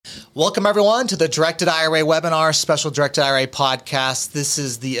Welcome, everyone, to the Directed IRA webinar, special Directed IRA podcast. This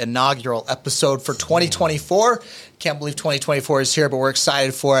is the inaugural episode for 2024. Can't believe 2024 is here, but we're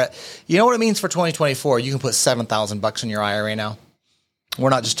excited for it. You know what it means for 2024? You can put $7,000 in your IRA now. We're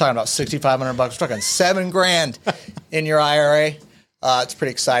not just talking about $6,500. We're talking $7,000 in your IRA. It's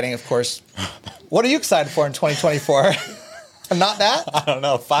pretty exciting, of course. What are you excited for in 2024? Not that? I don't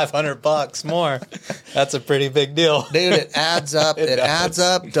know, $500 more. That's a pretty big deal. Dude, it adds up. It adds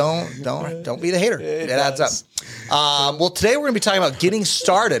up. Don't be the hater. It adds up. Well, today we're going to be talking about getting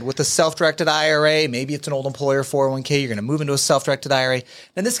started with a self-directed IRA. Maybe it's an old employer 401k. You're going to move into a self-directed IRA.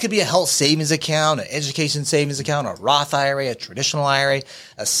 And this could be a health savings account, an education savings account, a Roth IRA, a traditional IRA,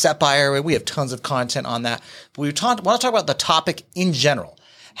 a SEP IRA. We have tons of content on that. But we want to talk about the topic in general.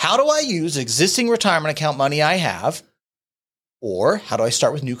 How do I use existing retirement account money I have? Or how do I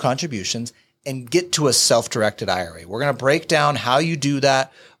start with new contributions and get to a self-directed IRA? We're going to break down how you do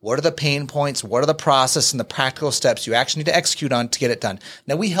that. What are the pain points? What are the process and the practical steps you actually need to execute on to get it done?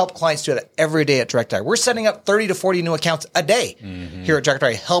 Now, we help clients do that every day at Directed IRA. We're setting up 30 to 40 new accounts a day here at Directed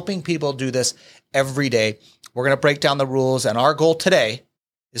IRA, helping people do this every day. We're going to break down the rules, and our goal today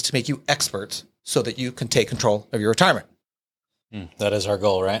is to make you experts so that you can take control of your retirement. That is our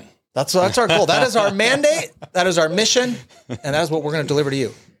goal, right? That's our goal. That is our mandate. That is our mission. And that is what we're going to deliver to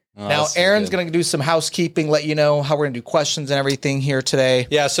you. Oh, now, Aaron's going to do some housekeeping, let you know how we're going to do questions and everything here today.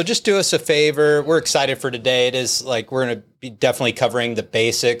 Yeah, so just do us a favor. We're excited for today. It is like we're going to be definitely covering the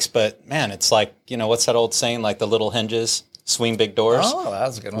basics, but man, it's like, what's that old saying? Like the little hinges swing big doors. Oh,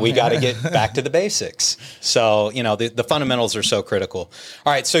 that's a good one. We got to get back to the basics. So, the fundamentals are so critical.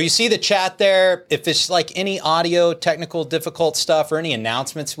 All right, so you see the chat there. If it's like any audio, technical, difficult stuff or any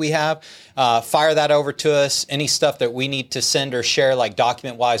announcements we have, fire that over to us. Any stuff that we need to send or share, like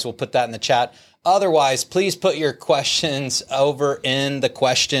document-wise, we'll put that in the chat. Otherwise, please put your questions over in the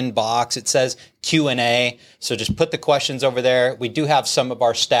question box. It says Q&A, so just put the questions over there. We do have some of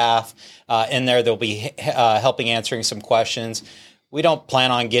our staff in there. They'll be helping answering some questions. We don't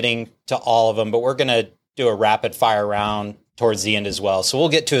plan on getting to all of them, but we're going to do a rapid fire round towards the end as well. So we'll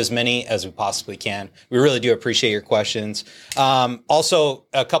get to as many as we possibly can. We really do appreciate your questions. Also,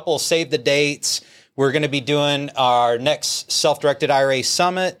 a couple save the dates. We're going to be doing our next Self-Directed IRA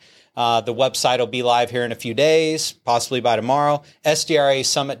Summit. The website will be live here in a few days, possibly by tomorrow,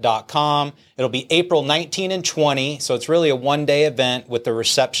 sdrasummit.com. It'll be April 19 and 20, so it's really a one-day event with the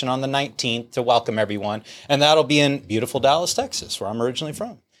reception on the 19th to welcome everyone. And that'll be in beautiful Dallas, Texas, where I'm originally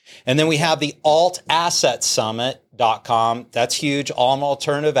from. And then we have the altassetsummit.com. That's huge, all in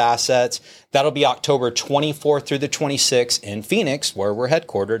alternative assets. That'll be October 24th through the 26th in Phoenix, where we're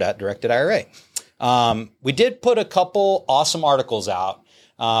headquartered at Directed IRA. We did put a couple awesome articles out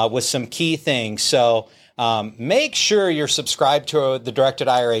with some key things. So make sure you're subscribed to the Directed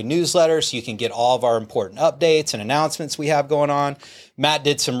IRA newsletter so you can get all of our important updates and announcements we have going on. Matt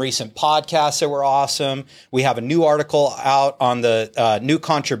did some recent podcasts that were awesome. We have a new article out on the new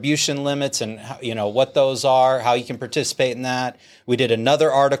contribution limits and what those are, how you can participate in that. We did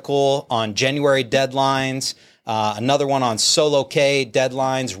another article on January deadlines, another one on solo K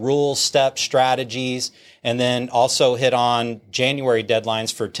deadlines, rules, steps, strategies, and then also hit on January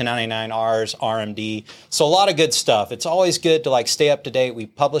deadlines for 1099Rs, RMD. So a lot of good stuff. It's always good to stay up to date. We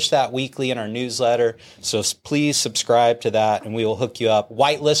publish that weekly in our newsletter. So please subscribe to that and we will hook you up.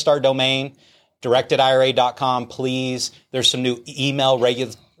 Whitelist our domain, directedira.com, please. There's some new email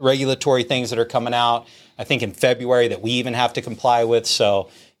regulatory things that are coming out, I think in February, that we even have to comply with.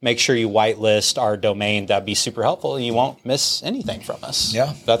 So make sure you whitelist our domain. That'd be super helpful. You won't miss anything from us.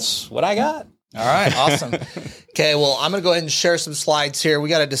 Yeah. That's what I got. All right. Awesome. Okay. Well, I'm going to go ahead and share some slides here. We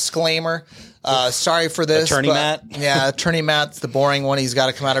got a disclaimer. Sorry for this. Attorney Matt? Yeah. Attorney Matt's the boring one. He's got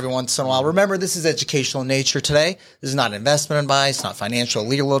to come out every once in a while. Remember, this is educational in nature today. This is not investment advice, not financial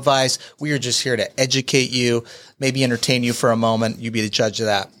legal advice. We are just here to educate you, maybe entertain you for a moment. You be the judge of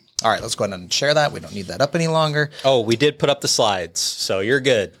that. All right, let's go ahead and share that. We don't need that up any longer. Oh, we did put up the slides, so you're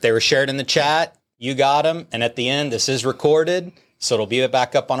good. They were shared in the chat. You got them. And at the end, this is recorded, so it'll be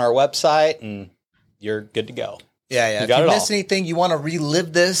back up on our website, and you're good to go. Yeah. If you miss anything, you want to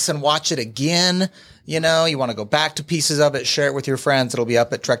relive this and watch it again, you want to go back to pieces of it, share it with your friends. It'll be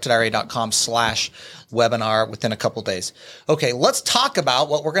up at directedira.com/webinar within a couple days. Okay, let's talk about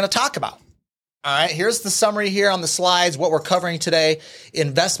what we're going to talk about. All right, here's the summary here on the slides, what we're covering today.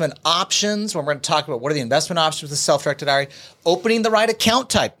 Investment options, when we're going to talk about what are the investment options with the self-directed IRA. Opening the right account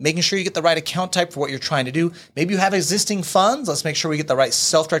type, making sure you get the right account type for what you're trying to do. Maybe you have existing funds. Let's make sure we get the right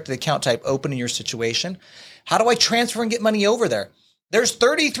self-directed account type open in your situation. How do I transfer and get money over there? There's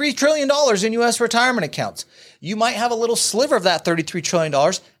 $33 trillion in U.S. retirement accounts. You might have a little sliver of that $33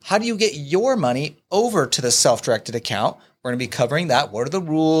 trillion. How do you get your money over to the self-directed account? We're going to be covering that. What are the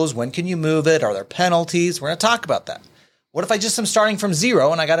rules? When can you move it? Are there penalties? We're going to talk about that. What if I just am starting from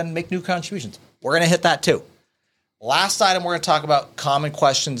zero and I got to make new contributions? We're going to hit that too. Last item, we're going to talk about common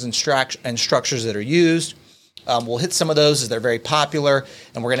questions and structures that are used. We'll hit some of those as they're very popular,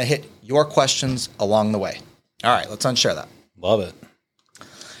 and we're going to hit your questions along the way. All right, let's unshare that. Love it.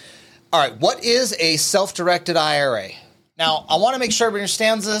 All right, what is a self-directed IRA? Now, I want to make sure everybody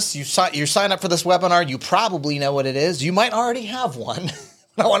understands this. You sign up for this webinar, you probably know what it is. You might already have one.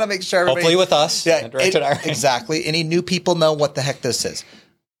 I want to make sure everybody... Hopefully with us. Yeah, exactly. Any new people know what the heck this is.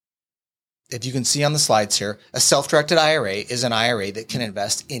 If you can see on the slides here, a self-directed IRA is an IRA that can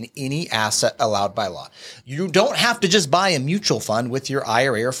invest in any asset allowed by law. You don't have to just buy a mutual fund with your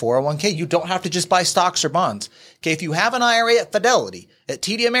IRA or 401k. You don't have to just buy stocks or bonds. Okay, if you have an IRA at Fidelity, at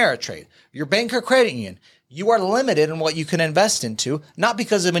TD Ameritrade, your bank or credit union, you are limited in what you can invest into, not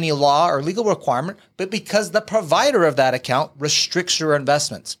because of any law or legal requirement, but because the provider of that account restricts your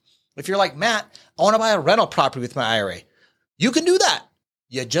investments. If you're like, Matt, I want to buy a rental property with my IRA, you can do that.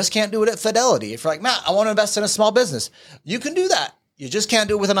 You just can't do it at Fidelity. If you're like, Matt, I want to invest in a small business, you can do that. You just can't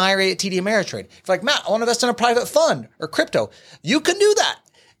do it with an IRA at TD Ameritrade. If you're like, Matt, I want to invest in a private fund or crypto, you can do that.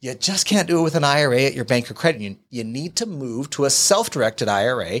 You just can't do it with an IRA at your bank or credit union. You need to move to a self-directed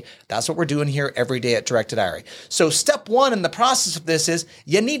IRA. That's what we're doing here every day at Directed IRA. So step one in the process of this is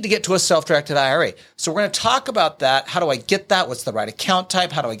you need to get to a self-directed IRA. So we're going to talk about that. How do I get that? What's the right account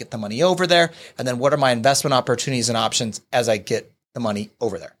type? How do I get the money over there? And then what are my investment opportunities and options as I get the money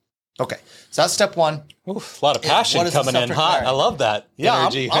over there? Okay, so that's step one. Oof, a lot of passion coming in hot. I love that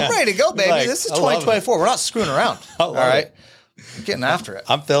energy. I'm ready to go, baby. This is 2024. We're not screwing around. All right. We're getting after it.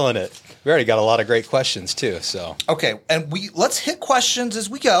 I'm feeling it. We already got a lot of great questions too. So okay, and let's hit questions as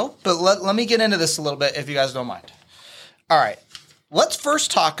we go, but let me get into this a little bit if you guys don't mind. All right, let's first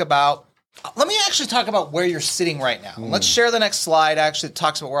talk about. Let me actually talk about where you're sitting right now. Let's share the next slide. Actually, it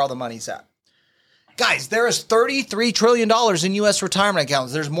talks about where all the money's at. Guys, there is $33 trillion in U.S. retirement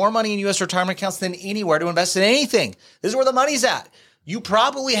accounts. There's more money in U.S. retirement accounts than anywhere to invest in anything. This is where the money's at. You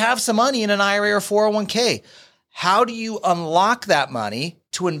probably have some money in an IRA or 401k. How do you unlock that money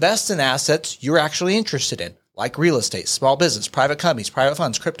to invest in assets you're actually interested in, like real estate, small business, private companies, private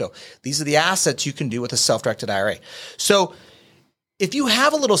funds, crypto? These are the assets you can do with a self-directed IRA. So if you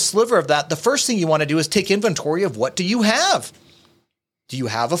have a little sliver of that, the first thing you want to do is take inventory of what do you have? Do you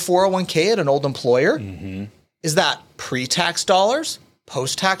have a 401k at an old employer? Mm-hmm. Is that pre-tax dollars,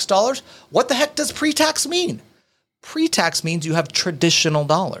 post-tax dollars? What the heck does pre-tax mean? Pre-tax means you have traditional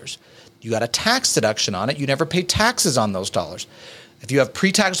dollars. You got a tax deduction on it. You never pay taxes on those dollars. If you have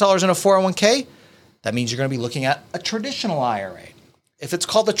pre-tax dollars in a 401k, that means you're going to be looking at a traditional IRA. If it's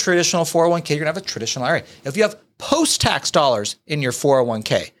called the traditional 401k, you're going to have a traditional IRA. If you have post-tax dollars in your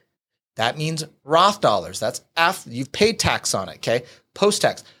 401k, that means Roth dollars. That's after you've paid tax on it, okay?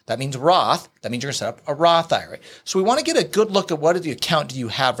 Post-tax. That means Roth. That means you're going to set up a Roth IRA. So we want to get a good look at what the account do you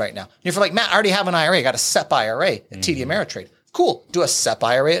have right now. And if you're like, Matt, I already have an IRA. I got a SEP IRA at TD Ameritrade. Cool. Do a SEP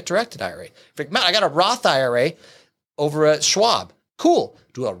IRA at Directed IRA. If you're like, Matt, I got a Roth IRA over at Schwab. Cool.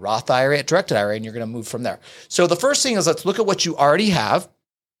 Do a Roth IRA at Directed IRA, and you're going to move from there. So the first thing is let's look at what you already have.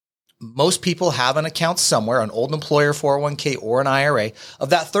 Most people have an account somewhere, an old employer 401k or an IRA. Of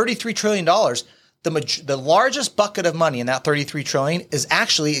that $33 trillion, the largest bucket of money in that $33 trillion is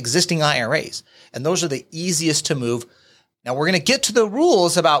actually existing IRAs. And those are the easiest to move. Now we're going to get to the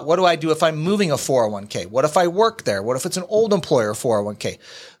rules about what do I do if I'm moving a 401k? What if I work there? What if it's an old employer 401k?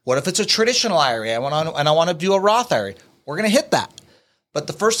 What if it's a traditional IRA and I want to do a Roth IRA? We're going to hit that. But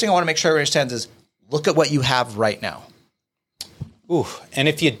the first thing I want to make sure everyone understands is look at what you have right now. Ooh, and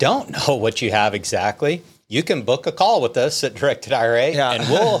if you don't know what you have exactly, you can book a call with us at Directed IRA, and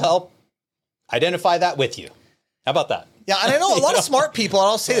we'll help identify that with you. How about that? Yeah, and I know a lot of smart people, and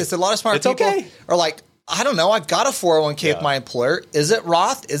I'll say this, a lot of smart people are like, I don't know, I've got a 401k with my employer. Is it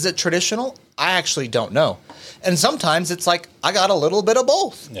Roth? Is it traditional? I actually don't know. And sometimes it's like, I got a little bit of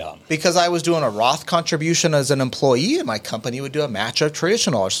both. Yeah. Because I was doing a Roth contribution as an employee, and my company would do a match of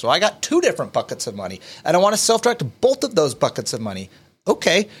traditional. So I got two different buckets of money, and I want to self-direct both of those buckets of money.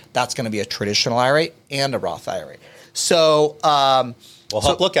 Okay, that's going to be a traditional IRA and a Roth IRA. So we'll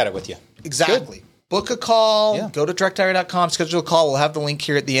help look at it with you. Exactly. Good. Book a call. Go to directira.com, schedule a call. We'll have the link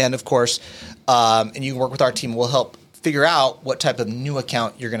here at the end, of course. And you can work with our team. We'll help figure out what type of new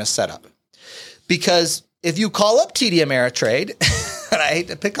account you're going to set up. Because if you call up TD Ameritrade, and I hate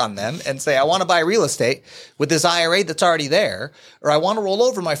to pick on them, and say, I want to buy real estate with this IRA that's already there, or I want to roll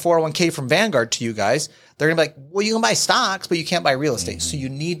over my 401k from Vanguard to you guys, they're going to be like, well, you can buy stocks, but you can't buy real estate. So you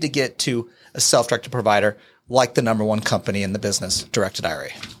need to get to a self-directed provider like the number one company in the business, Directed IRA.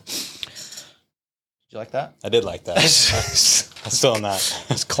 Did you like that? I did like that. I'm still in that.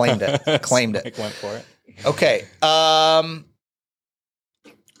 Just claimed it. Claimed it. Went for it. Okay.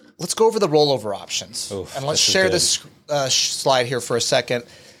 Let's go over the rollover options. Oof, and let's share this slide here for a second.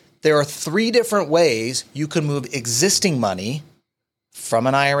 There are 3 different ways you can move existing money from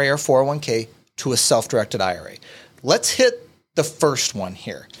an IRA or 401k to a self-directed IRA. Let's hit the first one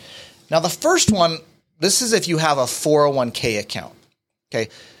here. Now, the first one, this is if you have a 401k account. Okay.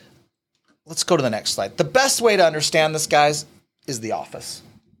 Let's go to the next slide. The best way to understand this, guys, is the office.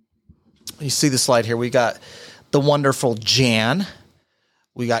 You see the slide here. We got the wonderful Jan.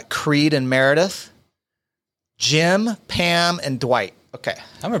 We got Creed and Meredith, Jim, Pam, and Dwight. Okay.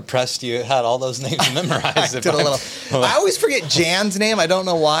 I'm impressed you had all those names memorized. I always forget Jan's name. I don't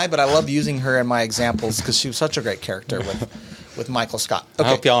know why, but I love using her in my examples because she was such a great character with Michael Scott. Okay.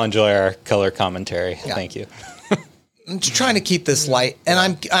 I hope y'all enjoy our color commentary. Yeah. Thank you. I'm just trying to keep this light,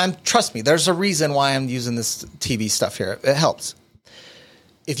 and I'm trust me, there's a reason why I'm using this TV stuff here. It helps.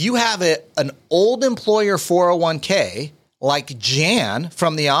 If you have an old employer 401k like Jan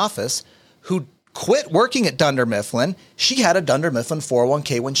from the office who quit working at Dunder Mifflin, she had a Dunder Mifflin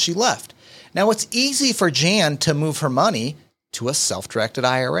 401k when she left. Now, it's easy for Jan to move her money to a self-directed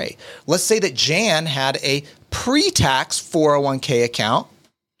IRA. Let's say that Jan had a pre-tax 401k account.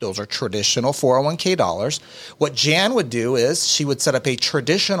 Those are traditional 401k dollars. What Jan would do is she would set up a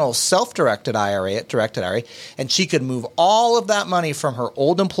traditional self-directed IRA at Directed IRA, and she could move all of that money from her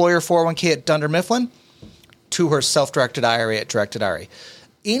old employer 401k at Dunder Mifflin to her self-directed IRA at Directed IRA.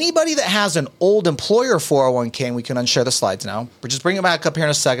 Anybody that has an old employer 401k, and we can unshare the slides now. We're just bringing it back up here in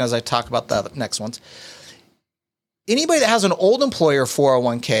a second as I talk about the next ones. Anybody that has an old employer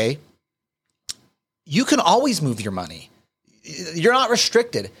 401k, you can always move your money. You're not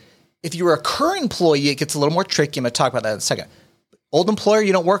restricted. If you're a current employee, it gets a little more tricky. I'm going to talk about that in a second. Old employer,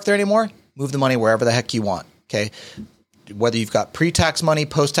 you don't work there anymore, move the money wherever the heck you want, okay? Whether you've got pre-tax money,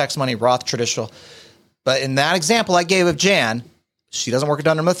 post-tax money, Roth, traditional. But in that example I gave of Jan, she doesn't work at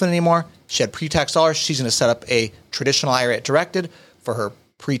Dunder Mifflin anymore. She had pre-tax dollars. She's going to set up a traditional IRA at Directed for her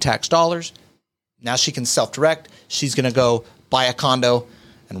pre-tax dollars. Now she can self-direct. She's going to go buy a condo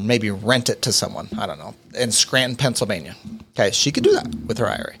and maybe rent it to someone, I don't know, in Scranton, Pennsylvania. Okay, she could do that with her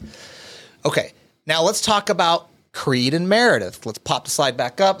IRA. Okay, now let's talk about Creed and Meredith. Let's pop the slide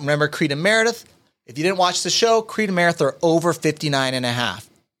back up. Remember Creed and Meredith? If you didn't watch the show, Creed and Meredith are over 59 and a half.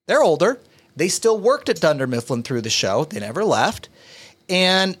 They're older. They still worked at Dunder Mifflin through the show. They never left.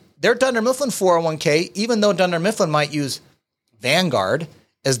 And their Dunder Mifflin 401k, even though Dunder Mifflin might use Vanguard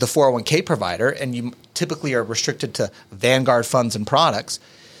as the 401k provider, and you typically are restricted to Vanguard funds and products,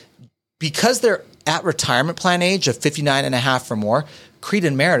 because they're at retirement plan age of 59 and a half or more, Creed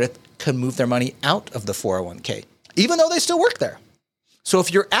and Meredith can move their money out of the 401k, even though they still work there. So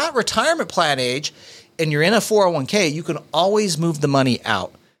if you're at retirement plan age and you're in a 401k, you can always move the money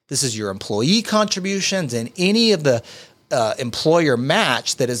out. This is your employee contributions and any of the employer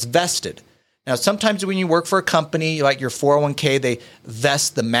match that is vested. Now, sometimes when you work for a company, like your 401k, they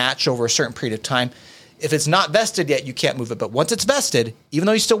vest the match over a certain period of time. If it's not vested yet, you can't move it. But once it's vested, even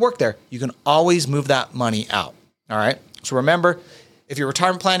though you still work there, you can always move that money out. All right? So remember, if your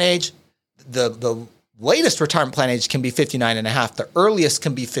retirement plan age, the latest retirement plan age can be 59 and a half. The earliest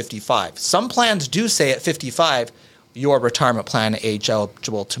can be 55. Some plans do say at 55, your retirement plan age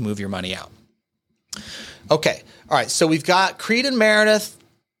eligible to move your money out. Okay. All right. So we've got Creed and Meredith.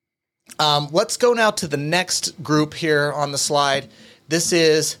 Let's go now to the next group here on the slide. This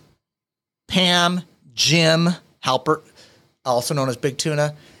is Pam, Jim Halpert, also known as Big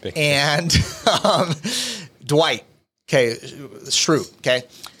Tuna, and Dwight, okay, Schrute, okay.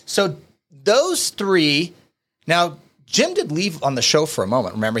 So those 3, now Jim did leave on the show for a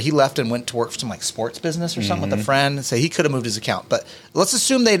moment. Remember, he left and went to work for some like sports business or something with a friend, so he could have moved his account. But let's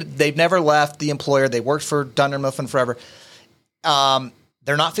assume they've never left the employer. They worked for Dunder Mifflin forever.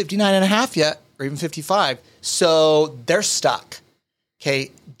 They're not 59 and a half yet, or even 55, so they're stuck.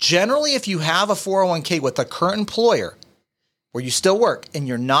 Okay, generally, if you have a 401k with a current employer where you still work and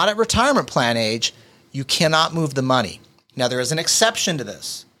you're not at retirement plan age, you cannot move the money. Now, there is an exception to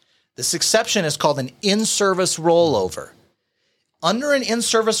this. This exception is called an in-service rollover. Under an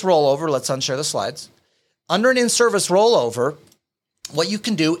in-service rollover, let's unshare the slides. Under an in-service rollover, what you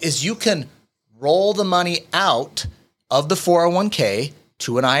can do is you can roll the money out of the 401k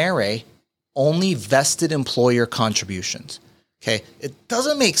to an IRA, only vested employer contributions. Okay, it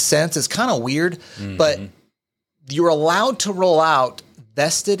doesn't make sense. It's kind of weird, but you're allowed to roll out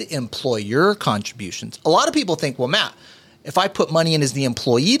vested employer contributions. A lot of people think, well, Matt, if I put money in as the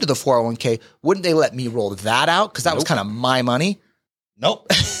employee to the 401k, wouldn't they let me roll that out? Because that was kind of my money. Nope.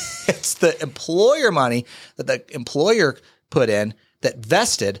 It's the employer money that the employer put in that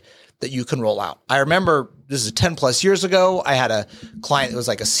vested that you can roll out. I remember this is 10 plus years ago. I had a client that was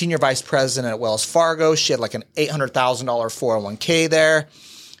like a senior vice president at Wells Fargo. She had like an $800,000 401k there,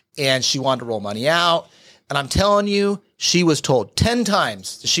 and she wanted to roll money out. And I'm telling you, she was told 10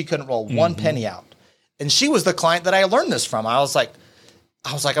 times that she couldn't roll one penny out. And she was the client that I learned this from. I was like,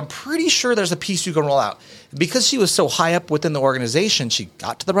 I'm pretty sure there's a piece you can roll out. And because she was so high up within the organization, she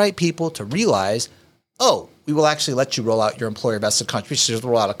got to the right people to realize, oh, we will actually let you roll out your employer vested contributions.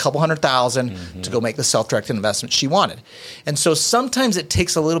 Roll out a couple $100,000 to go make the self-directed investment she wanted. And so sometimes it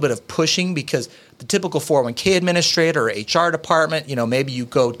takes a little bit of pushing because the typical 401k administrator or HR department, maybe you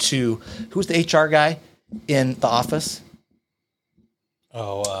go to, who's the HR guy in the office?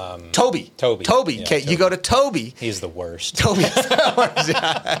 Oh, Toby. Yeah, Okay, Toby. You go to Toby. He's the worst. Toby's the worst,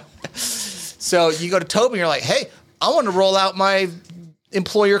 yeah. So you go to Toby and you're like, hey, I want to roll out my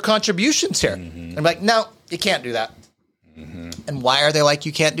employer contributions here. And I'm like, no, you can't do that. And why are they like,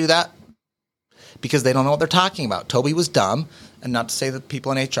 you can't do that? Because they don't know what they're talking about. Toby was dumb, and not to say that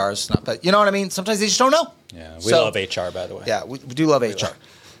people in HR is not, but you know what I mean? Sometimes they just don't know. Yeah, we love HR, by the way. Yeah, we do love HR.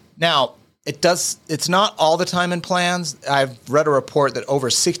 Now, it's not all the time in plans. I've read a report that over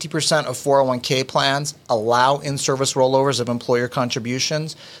 60% of 401k plans allow in-service rollovers of employer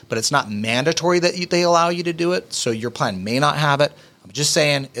contributions, but it's not mandatory that they allow you to do it, so your plan may not have it. I'm just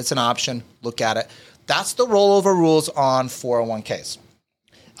saying it's an option. Look at it. That's the rollover rules on 401ks.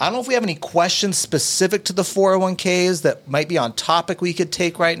 I don't know if we have any questions specific to the 401ks that might be on topic we could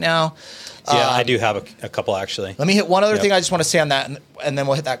take right now. Yeah, I do have a couple actually. Let me hit one other thing I just want to say on that, and then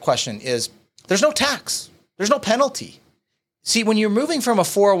we'll hit that question, is there's no tax. There's no penalty. See, when you're moving from a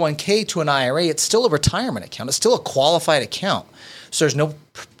 401k to an IRA, it's still a retirement account. It's still a qualified account. So there's no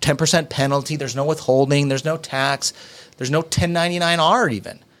 10% penalty. There's no withholding. There's no tax. There's no 1099-R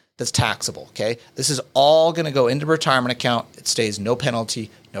even that's taxable, okay? This is all going to go into retirement account. It stays no penalty,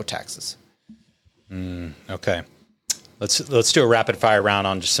 no taxes. Okay. Let's do a rapid fire round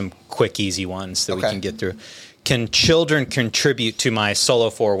on just some quick, easy ones that we can get through. Can children contribute to my solo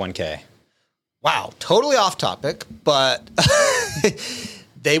 401k? Wow, totally off topic, but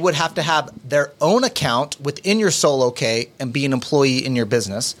they would have to have their own account within your solo K and be an employee in your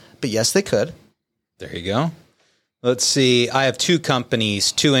business. But yes, they could. There you go. Let's see. I have 2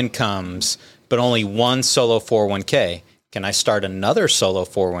 companies, 2 incomes, but only one solo 401k. Can I start another solo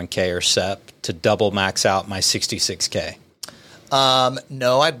 401k or SEP to double max out my 66k?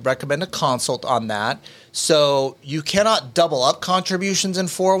 No, I'd recommend a consult on that. So you cannot double up contributions in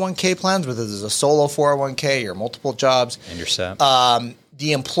 401k plans, whether there's a solo 401k or multiple jobs. And your SEP.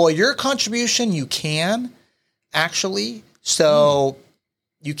 The employer contribution, you can actually. So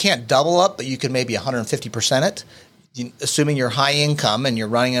you can't double up, but you can maybe 150% it. Assuming you're high income and you're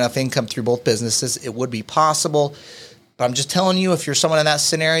running enough income through both businesses, it would be possible. But I'm just telling you, if you're someone in that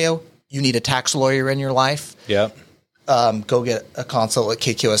scenario, you need a tax lawyer in your life. Yep. Go get a consult at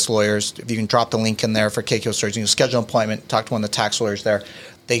KQS Lawyers. If you can drop the link in there for KQS Lawyers, you can schedule an appointment, talk to one of the tax lawyers there.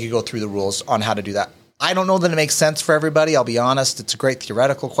 They could go through the rules on how to do that. I don't know that it makes sense for everybody. I'll be honest. It's a great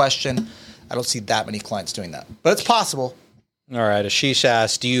theoretical question. I don't see that many clients doing that, but it's possible. All right. Ashish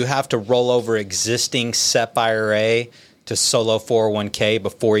asks, do you have to roll over existing SEP IRA to solo 401k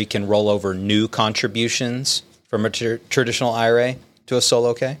before you can roll over new contributions from a traditional IRA to a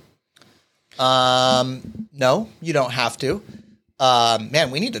solo K? No, you don't have to.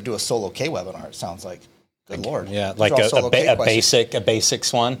 Man, we need to do a solo K webinar. It sounds like. Good Lord. Yeah, like a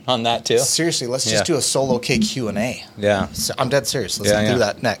basics one on that too. Seriously, let's just do a solo K Q&A. Yeah. So I'm dead serious. Let's do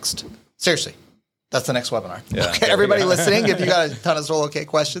that next. Seriously. That's the next webinar. Yeah, okay, everybody listening, if you got a ton of solo K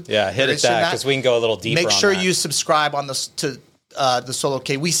questions. Yeah, hit it that because we can go a little deeper. Make sure you subscribe on this to the solo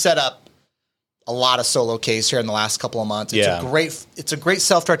K. We set up a lot of solo Ks here in the last couple of months. It's a great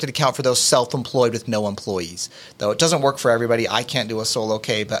self-directed account for those self-employed with no employees. Though it doesn't work for everybody. I can't do a solo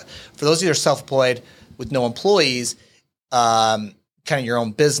K, but for those of you that are self-employed with no employees, kind of your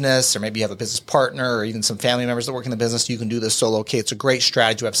own business, or maybe you have a business partner or even some family members that work in the business, you can do this solo K. It's a great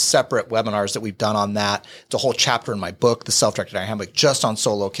strategy. We have separate webinars that we've done on that. It's a whole chapter in my book, The Self-Directed IRA Handbook, just on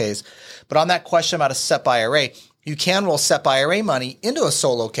solo Ks. But on that question about a SEP IRA, you can roll SEP IRA money into a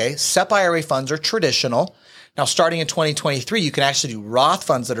solo K. SEP IRA funds are traditional. Now, starting in 2023, you can actually do Roth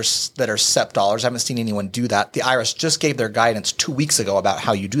funds that are SEP dollars. I haven't seen anyone do that. The IRS just gave their guidance 2 weeks ago about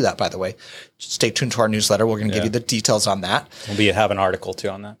how you do that, by the way. Stay tuned to our newsletter. We're going to give you the details on that. We'll have an article, too,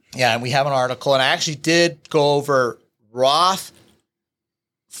 on that. Yeah, and we have an article. And I actually did go over Roth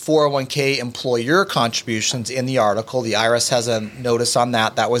 401k employer contributions in the article. The IRS has a notice on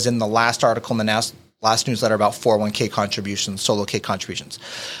that. That was in the last article in the last newsletter about 401k contributions, solo K contributions.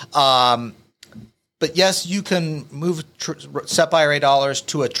 But yes, you can move SEP IRA dollars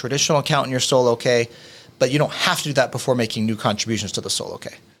to a traditional account in your solo K, but you don't have to do that before making new contributions to the solo K.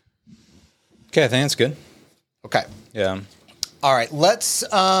 Okay, I think that's good. Okay. Yeah. All right.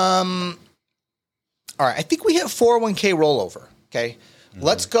 I think we hit 401k rollover. Okay. Mm-hmm.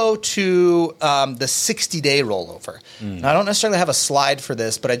 Let's go to the 60-day rollover. Now, I don't necessarily have a slide for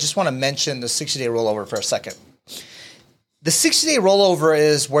this, but I just want to mention the 60-day rollover for a second. The 60-day rollover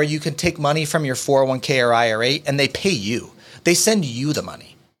is where you can take money from your 401k or IRA and they pay you. They send you the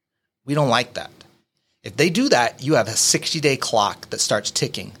money. We don't like that. If they do that, you have a 60-day clock that starts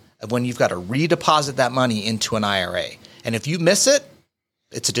ticking of when you've got to redeposit that money into an IRA. And if you miss it,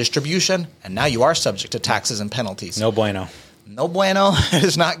 it's a distribution, and now you are subject to taxes and penalties. No bueno. No bueno. It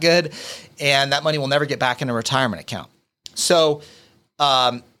is not good. And that money will never get back in a retirement account. So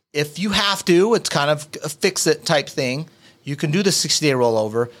if you have to, it's kind of a fix-it type thing. You can do the 60-day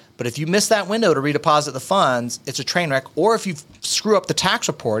rollover. But if you miss that window to redeposit the funds, it's a train wreck. Or if you screw up the tax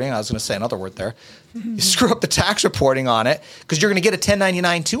reporting, I was going to say another word there. You screw up the tax reporting on it because you're going to get a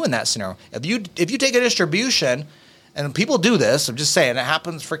 1099 too in that scenario. If you take a distribution, and people do this, I'm just saying, it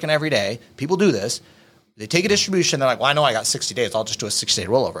happens freaking every day. People do this. They take a distribution. They're like, well, I know I got 60 days. I'll just do a 60-day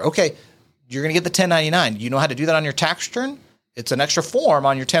rollover. Okay, you're going to get the 1099. You know how to do that on your tax return? It's an extra form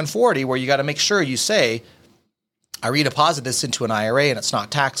on your 1040 where you got to make sure you say, I redeposit this into an IRA and it's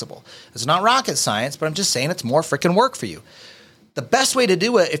not taxable. It's not rocket science, but I'm just saying it's more freaking work for you. The best way to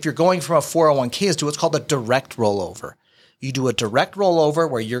do it if you're going from a 401k is do what's called a direct rollover. You do a direct rollover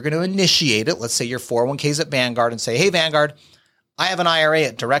where you're going to initiate it. Let's say your 401k is at Vanguard and say, hey, Vanguard, I have an IRA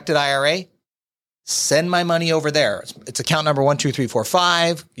at Directed IRA. Send my money over there. It's account number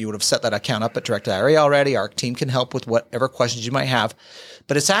 12345. You would have set that account up at Directed IRA already. Our team can help with whatever questions you might have.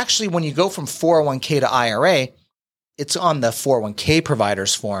 But it's actually when you go from 401k to IRA, it's on the 401k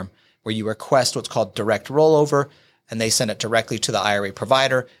providers form where you request what's called direct rollover, and they send it directly to the IRA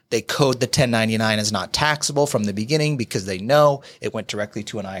provider. They code the 1099 as not taxable from the beginning because they know it went directly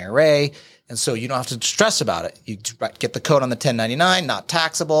to an IRA. And so you don't have to stress about it. You get the code on the 1099, not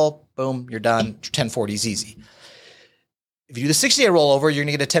taxable. Boom, you're done. 1040 is easy. If you do the 60-day rollover, you're going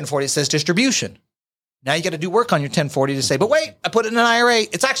to get a 1040 that says distribution. Now you got to do work on your 1040 to say, but wait, I put it in an IRA.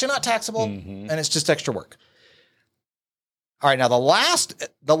 It's actually not taxable, and it's just extra work. All right, now the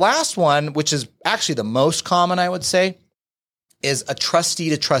last one, which is actually the most common, I would say, is a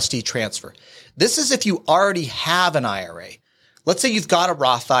trustee-to-trustee transfer. This is if you already have an IRA. Let's say you've got a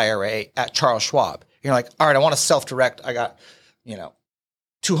Roth IRA at Charles Schwab. You're like, all right, I want to self-direct. I got,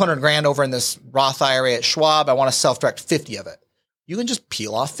 $200,000 over in this Roth IRA at Schwab. I want to self-direct 50 of it. You can just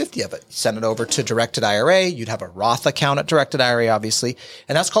peel off 50 of it, send it over to Directed IRA. You'd have a Roth account at Directed IRA, obviously.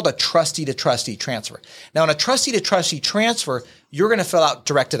 And that's called a trustee-to-trustee transfer. Now, in a trustee-to-trustee transfer, you're going to fill out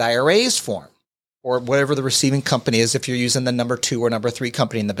Directed IRA's form or whatever the receiving company is if you're using the number 2 or number 3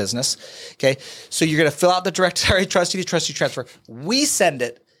 company in the business. Okay. So you're going to fill out the Directed IRA trustee-to-trustee transfer. We send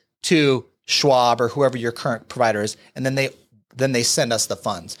it to Schwab or whoever your current provider is, and then they send us the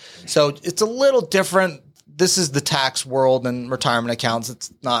funds. So it's a little different. This is the tax world and retirement accounts.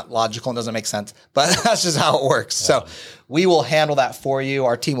 It's not logical and doesn't make sense, but that's just how it works. Yeah. So we will handle that for you.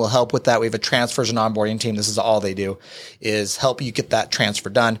 Our team will help with that. We have a transfers and onboarding team. This is all they do is help you get that transfer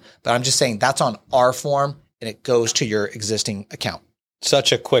done. But I'm just saying that's on our form and it goes to your existing account.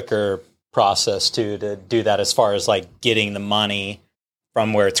 Such a quicker process too, to do that as far as like getting the money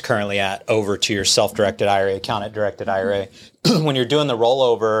from where it's currently at over to your self-directed IRA account at Directed IRA. When you're doing the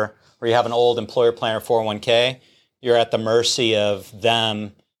rollover, where you have an old employer plan or 401k, you're at the mercy of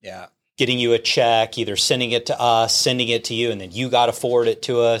them getting you a check, either sending it to us, sending it to you, and then you got to forward it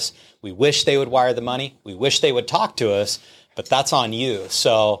to us. We wish they would wire the money. We wish they would talk to us, but that's on you.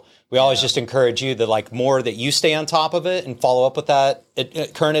 So we always just encourage you that like more that you stay on top of it and follow up with that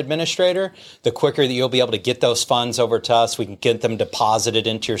current administrator, the quicker that you'll be able to get those funds over to us. We can get them deposited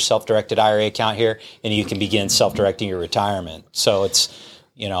into your self-directed IRA account here, and you can begin self-directing your retirement. So it's,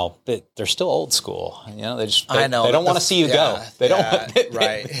 they're still old school. They don't want to see you go. They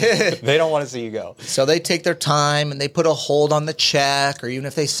don't want to see you go. So they take their time and they put a hold on the check, or even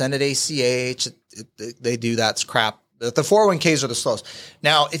if they send it ACH, they do that's crap. The 401ks are the slowest.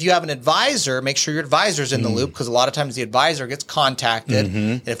 Now, if you have an advisor, make sure your advisor's in the loop, because a lot of times the advisor gets contacted,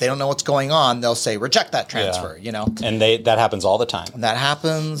 and if they don't know what's going on, they'll say, reject that transfer, And that happens all the time. And that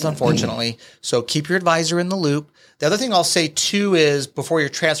happens, unfortunately. So keep your advisor in the loop. The other thing I'll say, too, is before you're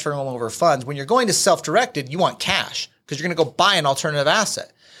transferring over funds, when you're going to self-directed, you want cash because you're going to go buy an alternative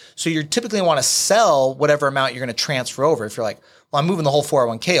asset. So you typically want to sell whatever amount you're going to transfer over. If you're like, well, I'm moving the whole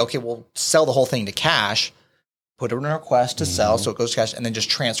 401k. Okay, well, sell the whole thing to cash, put it in a request to sell so it goes to cash, and then just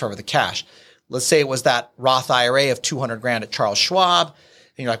transfer over the cash. Let's say it was that Roth IRA of 200 grand at Charles Schwab.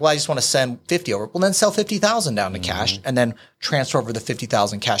 And you're like, well, I just want to send 50 over. Well, then sell 50,000 down to cash and then transfer over the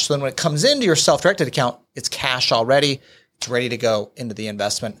 50,000 cash. So then when it comes into your self-directed account, it's cash already. It's ready to go into the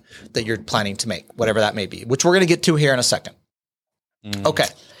investment that you're planning to make, whatever that may be, which we're going to get to here in a second. Okay.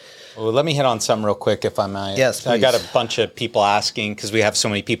 Well, let me hit on something real quick, if I might. Yes, please. I got a bunch of people asking because we have so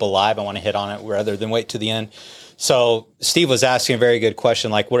many people live. I want to hit on it rather than wait to the end. So Steve was asking a very good question,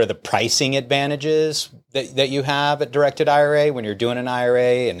 like what are the pricing advantages that you have at Directed IRA when you're doing an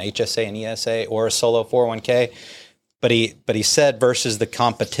IRA, an HSA, an ESA, or a solo 401k? But he said versus the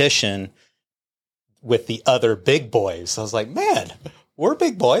competition with the other big boys. I was like, man, we're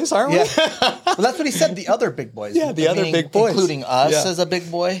big boys, aren't we? Well, that's what he said. The other big boys. Yeah, the other big boys, including us as a big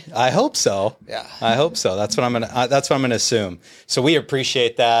boy. I hope so. Yeah, I hope so. That's what I'm gonna assume. So we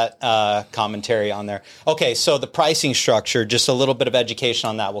appreciate that commentary on there. Okay, so the pricing structure, just a little bit of education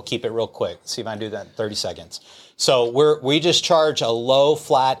on that. We'll keep it real quick. See if I can do that in 30 seconds. So we just charge a low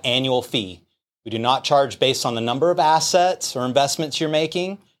flat annual fee. We do not charge based on the number of assets or investments you're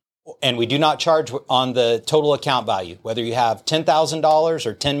making. And we do not charge on the total account value. Whether you have $10,000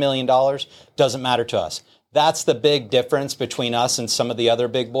 or $10 million, doesn't matter to us. That's the big difference between us and some of the other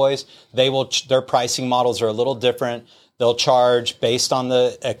big boys. Their pricing models are a little different. They'll charge based on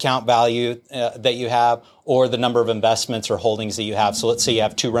the account value that you have or the number of investments or holdings that you have. So let's say you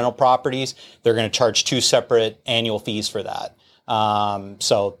have 2 rental properties. They're going to charge 2 separate annual fees for that.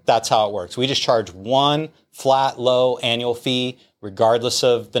 So that's how it works. We just charge one flat, low annual fee, regardless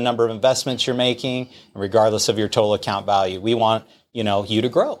of the number of investments you're making and regardless of your total account value. We want, you to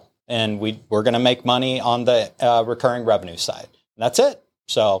grow, and we're going to make money on the recurring revenue side. And that's it.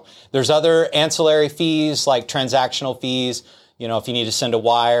 So there's other ancillary fees like transactional fees. If you need to send a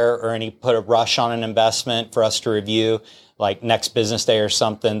wire or put a rush on an investment for us to review, like next business day or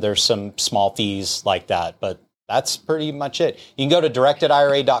something, there's some small fees like that. But that's pretty much it. You can go to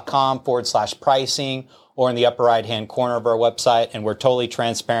directedira.com/pricing or in the upper right-hand corner of our website, and we're totally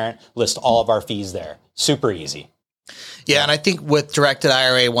transparent, list all of our fees there. Super easy. Yeah, and I think with Directed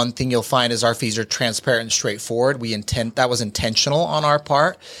IRA, one thing you'll find is our fees are transparent and straightforward. That was intentional on our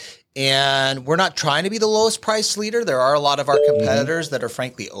part. And we're not trying to be the lowest price leader. There are a lot of our competitors that are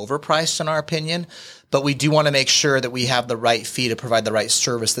frankly overpriced in our opinion, but we do want to make sure that we have the right fee to provide the right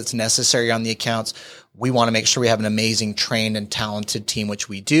service that's necessary on the accounts. We want to make sure we have an amazing trained and talented team, which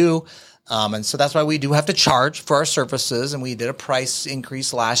we do. And so that's why we do have to charge for our services, and we did a price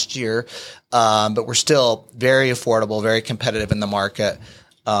increase last year, but we're still very affordable, very competitive in the market,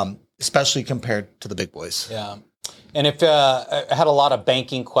 especially compared to the big boys. Yeah. And if I had a lot of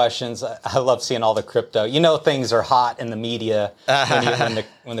banking questions, I love seeing all the crypto. Things are hot in the media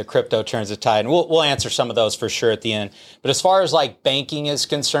when the crypto turns the tide. And we'll answer some of those for sure at the end. But as far as like banking is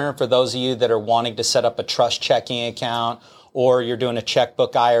concerned, for those of you that are wanting to set up a trust checking account, or you're doing a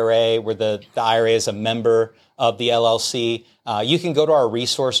checkbook IRA where the IRA is a member of the LLC, you can go to our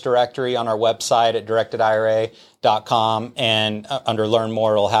resource directory on our website at directedira.com, and under Learn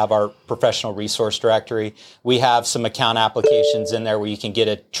More, it'll have our professional resource directory. We have some account applications in there where you can get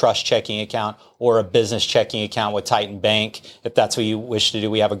a trust checking account or a business checking account with Titan Bank. If that's what you wish to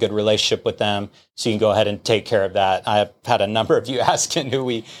do, we have a good relationship with them, so you can go ahead and take care of that. I've had a number of you asking who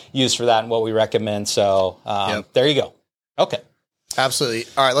we use for that and what we recommend. So There you go. Okay. Absolutely.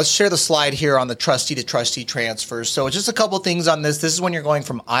 All right, let's share the slide here on the trustee to trustee transfers. So just a couple of things on this. This is when you're going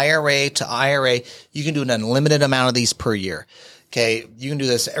from IRA to IRA. You can do an unlimited amount of these per year. Okay, you can do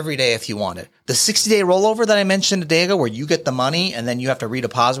this every day if you want it. The 60-day rollover that I mentioned a day ago, where you get the money and then you have to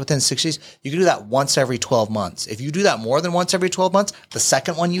redeposit within 60 days, you can do that once every 12 months. If you do that more than once every 12 months, the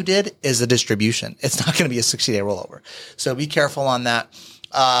second one you did is a distribution. It's not going to be a 60-day rollover. So be careful on that.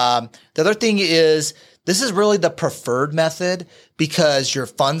 The other thing is, this is really the preferred method because your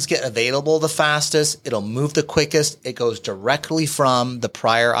funds get available the fastest. It'll move the quickest. It goes directly from the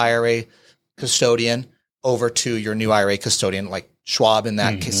prior IRA custodian over to your new IRA custodian, like Schwab in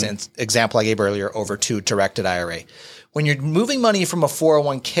that example I gave earlier, over to Directed IRA. When you're moving money from a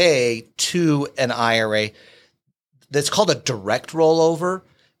 401k to an IRA, that's called a direct rollover.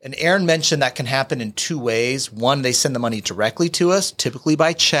 And Aaron mentioned that can happen in 2 ways. One, they send the money directly to us, typically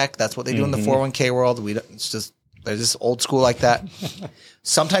by check. That's what they do in the 401k world. They're just old school like that.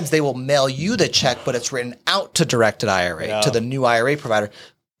 Sometimes they will mail you the check, but it's written out to Directed IRA, to the new IRA provider.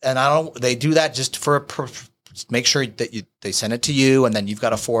 And they do that just for make sure that they send it to you, and then you've got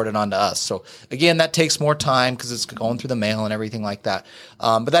to forward it on to us. So again, that takes more time because it's going through the mail and everything like that.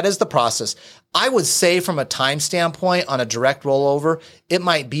 But that is the process. I would say from a time standpoint on a direct rollover, it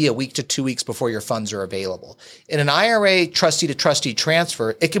might be a week to 2 weeks before your funds are available. In an IRA trustee to trustee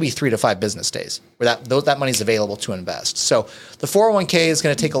transfer, it could be 3 to 5 business days where that money is available to invest. So the 401k is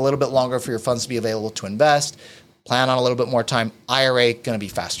going to take a little bit longer for your funds to be available to invest. Plan on a little bit more time. IRA going to be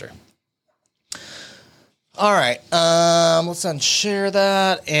faster. All right, let's unshare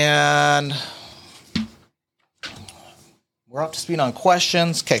that, and we're up to speed on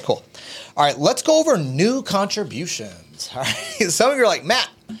questions. Okay, cool. All right, let's go over new contributions. All right, some of you are like, Matt,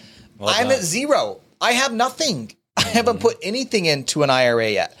 I'm at zero. I have nothing. I haven't put anything into an IRA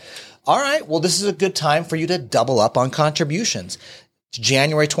yet. All right, well, this is a good time for you to double up on contributions. It's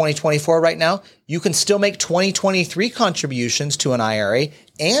January 2024 right now. You can still make 2023 contributions to an IRA,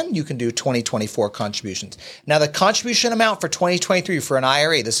 and you can do 2024 contributions. Now, the contribution amount for 2023 for an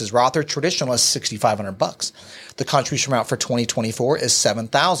IRA, this is Roth or traditional, is $6,500. The contribution amount for 2024 is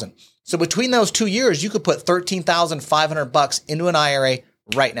 $7,000. So between those 2 years, you could put $13,500 into an IRA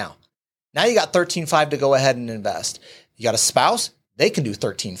right now. Now you got $13,500 to go ahead and invest. You got a spouse, they can do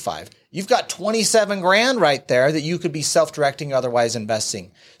 $13,500. You've got $27,000 right there that you could be self-directing or otherwise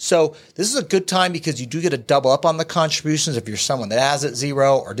investing. So this is a good time because you do get to double up on the contributions if you're someone that has it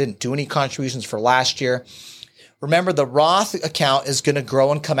zero or didn't do any contributions for last year. Remember, the Roth account is going to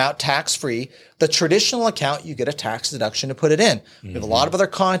grow and come out tax-free. The traditional account, you get a tax deduction to put it in. We have a lot of other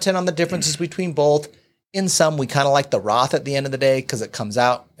content on the differences between both. In some, we kind of like the Roth at the end of the day because it comes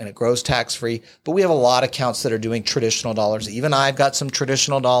out and it grows tax-free. But we have a lot of accounts that are doing traditional dollars. Even I've got some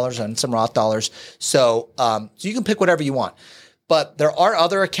traditional dollars and some Roth dollars. So you can pick whatever you want. But there are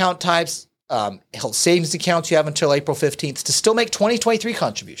other account types, health savings accounts you have until April 15th to still make 2023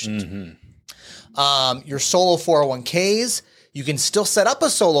 contributions. Your solo 401ks, you can still set up a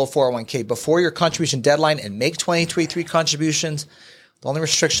solo 401k before your contribution deadline and make 2023 contributions. The only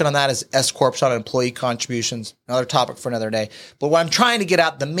restriction on that is S-Corps on employee contributions. Another topic for another day. But what I'm trying to get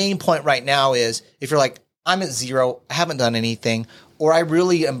at, the main point right now is if you're like, I'm at zero, I haven't done anything, or I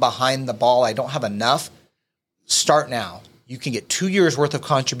really am behind the ball, I don't have enough, start now. You can get 2 years worth of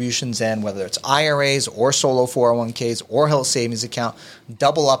contributions in, whether it's IRAs or solo 401ks or health savings account.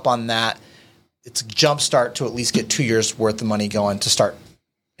 Double up on that. It's a jump start to at least get 2 years worth of money going to start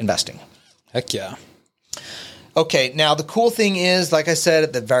investing. Heck yeah. Okay, now the cool thing is, like I said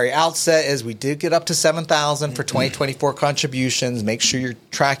at the very outset, is we did get up to $7,000 for 2024 contributions. Make sure you're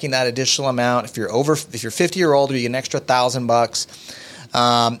tracking that additional amount. If you're 50 or older, you get an extra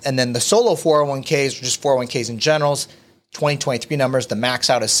 $1,000. And then the solo 401ks, or just 401ks in generals, 2023 numbers, the max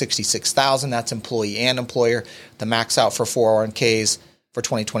out is $66,000. That's employee and employer. The max out for 401ks for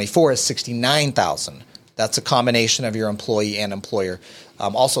 2024 is $69,000. That's a combination of your employee and employer.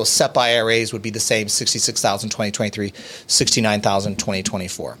 Also, SEP IRAs would be the same, $66,000 2023, $69,000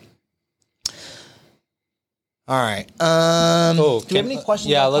 2024. All right. Do you have any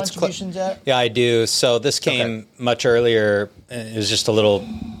questions about contributions yet? Yeah, I do. So this came much earlier. It was just a little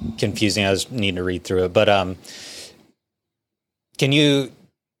confusing. I was needing to read through it. But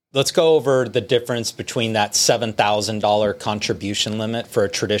let's go over the difference between that $7,000 contribution limit for a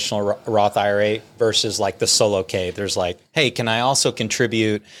traditional Roth IRA versus like the solo K. There's like, hey, can I also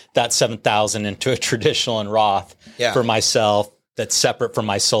contribute that $7,000 into a traditional and Roth for myself that's separate from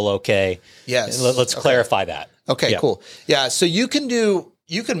my solo K? Yes. Let's clarify that. Okay, cool. Yeah, so you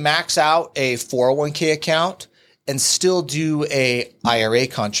can max out a 401k account and still do a IRA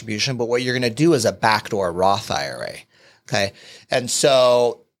contribution, but what you're going to do is a backdoor Roth IRA. Okay. And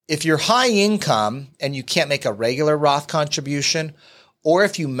so if you're high income and you can't make a regular Roth contribution, or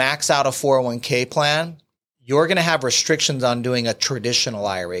if you max out a 401k plan, you're going to have restrictions on doing a traditional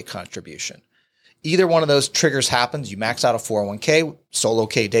IRA contribution. Either one of those triggers happens. You max out a 401k, solo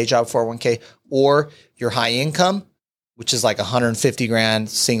K, day job 401k, or you're high income, which is like 150 grand,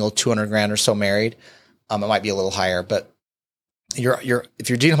 single 200 grand or so married. It might be a little higher, but if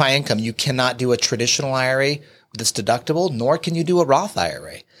you're doing high income, you cannot do a traditional IRA that's deductible, nor can you do a Roth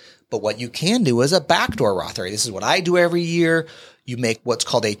IRA. But what you can do is a backdoor Roth IRA. This is what I do every year. You make what's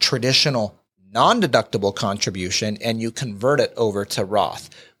called a traditional non-deductible contribution and you convert it over to Roth.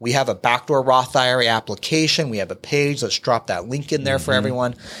 We have a backdoor Roth IRA application. We have a page. Let's drop that link in there for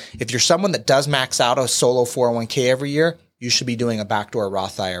everyone. If you're someone that does max out a solo 401k every year, you should be doing a backdoor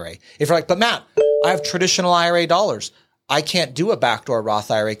Roth IRA. If you're like, but Matt, I have traditional IRA dollars. I can't do a backdoor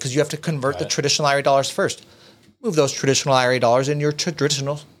Roth IRA because you have to convert the traditional IRA dollars first. Move those traditional IRA dollars in your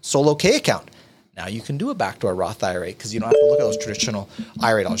traditional solo K account. Now you can do a backdoor Roth IRA because you don't have to look at those traditional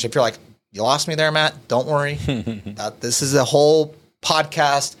IRA dollars. If you're like, You lost me there, Matt. Don't worry. This is a whole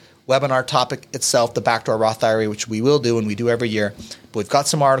podcast, webinar topic itself, the backdoor Roth IRA, which we will do and we do every year. But we've got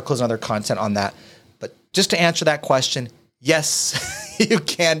some articles and other content on that. But just to answer that question, yes, you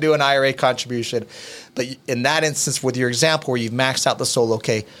can do an IRA contribution. But in that instance, with your example where you've maxed out the solo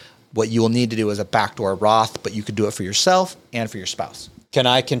K, what you will need to do is a backdoor Roth, but you could do it for yourself and for your spouse. Can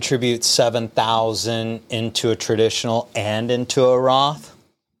I contribute $7,000 into a traditional and into a Roth?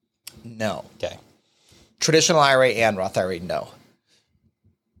 No. Okay. Traditional IRA and Roth IRA, no.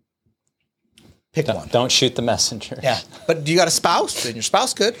 Pick one. Don't shoot the messenger. Yeah. But do you got a spouse? Then your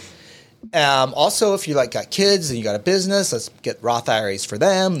spouse could. Also, if you got kids and you got a business, let's get Roth IRAs for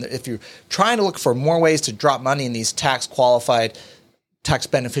them. If you're trying to look for more ways to drop money in these tax qualified, tax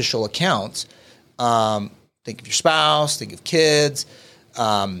beneficial accounts, think of your spouse, think of kids.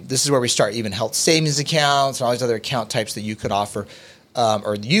 This is where we start even health savings accounts and all these other account types that you could offer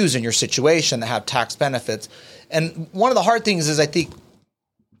or use in your situation that have tax benefits. And one of the hard things is I think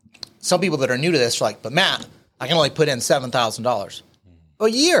some people that are new to this are like, but Matt, I can only put in $7,000 a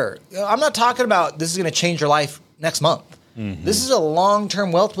year. I'm not talking about this is going to change your life next month. Mm-hmm. This is a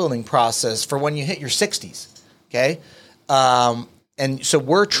long-term wealth building process for when you hit your 60s. Okay. And so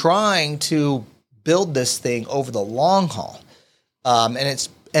we're trying to build this thing over the long haul. And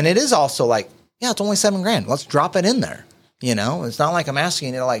it is also like, yeah, it's only $7,000. Let's drop it in there. It's not like I'm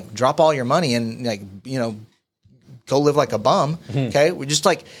asking you to like drop all your money and go live like a bum. Mm-hmm. Okay. We just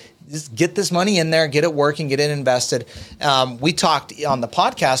get this money in there, get it working, get it invested. We talked on the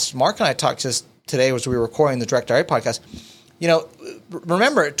podcast, Mark and I talked just today as we were recording the Direct IRA podcast.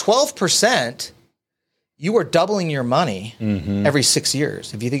 Remember 12%, you are doubling your money every 6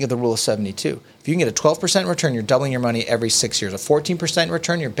 years. If you think of the rule of 72, if you can get a 12% return, you're doubling your money every 6 years. A 14%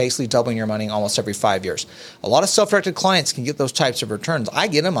 return, you're basically doubling your money almost every 5 years. A lot of self-directed clients can get those types of returns. I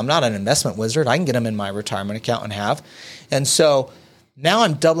get them. I'm not an investment wizard. I can get them in my retirement account and have. And so now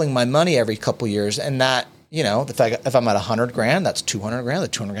I'm doubling my money every couple of years. And that, if I'm at $100,000, that's $200,000. The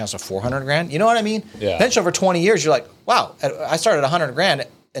 $200,000 is $400,000. You know what I mean? Yeah. Eventually over 20 years, you're like, wow, I started $100,000.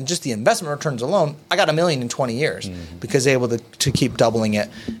 And just the investment returns alone, I got $1 million in 20 years because able to keep doubling it.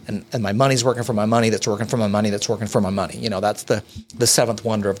 And my money's working for my money that's working for my money that's working for my money. That's the seventh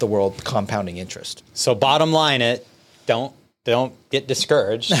wonder of the world, compounding interest. So bottom line don't get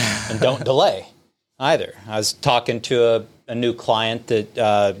discouraged and don't delay either. I was talking to a new client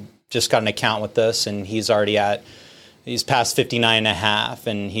that just got an account with us, and he's past 59 and a half,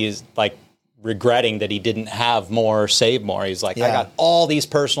 and he's like regretting that he didn't have more, save more. He's like, I got all these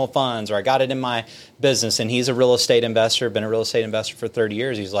personal funds, or I got it in my business. And he's a real estate investor, been a real estate investor for 30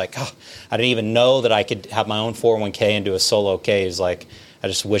 years. He's like, I didn't even know that I could have my own 401k and do a solo K. He's like, I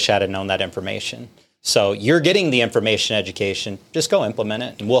just wish I'd have known that information. So you're getting the information education. Just go implement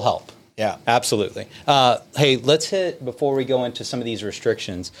it and we'll help. Yeah, absolutely. Hey, let's hit, before we go into some of these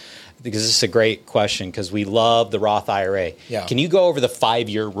restrictions, because this is a great question because we love the Roth IRA. Yeah. Can you go over the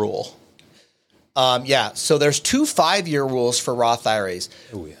 5-year rule? So there's 2 5-year rules for Roth IRAs.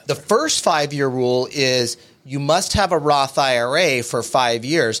 Ooh, yeah, the first 5-year rule is you must have a Roth IRA for 5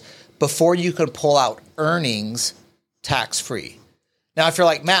 years before you can pull out earnings tax-free. Now, if you're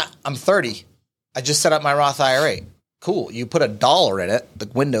like, Matt, I'm 30. I just set up my Roth IRA. Cool. You put $1 in it. The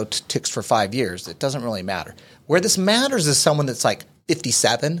window ticks for 5 years. It doesn't really matter. Where this matters is someone that's like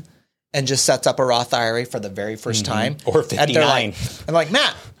 57 and just sets up a Roth IRA for the very first time. Or 59. And like,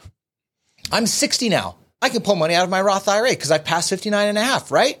 Matt, I'm 60 now. I can pull money out of my Roth IRA because I passed 59 and a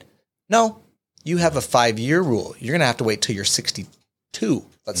half, right? No, you have a 5-year rule. You're going to have to wait till you're 62.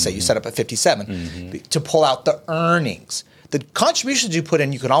 Let's say you set up at 57 to pull out the earnings. The contributions you put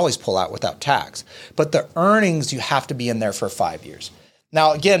in, you can always pull out without tax. But the earnings, you have to be in there for 5 years.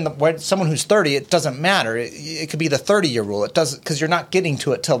 Now, again, when someone who's 30, it doesn't matter. It could be the 30-year rule. It doesn't, because you're not getting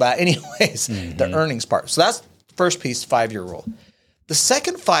to it till that anyways, the earnings part. So that's the first piece, 5-year rule. The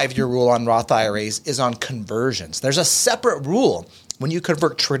second 5-year rule on Roth IRAs is on conversions. There's a separate rule. When you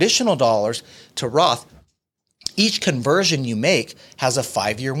convert traditional dollars to Roth, each conversion you make has a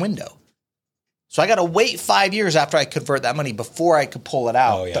 5-year window. So I got to wait 5 years after I convert that money before I could pull it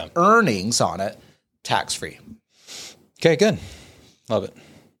out. Oh, yeah. The earnings on it, tax-free. Okay, good. Love it.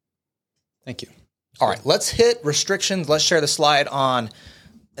 Thank you. All right, let's hit restrictions. Let's share the slide on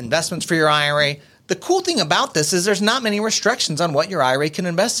investments for your IRA. The cool thing about this is there's not many restrictions on what your IRA can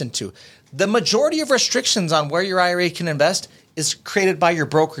invest into. The majority of restrictions on where your IRA can invest is created by your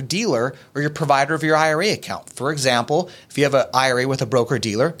broker-dealer or your provider of your IRA account. For example, if you have an IRA with a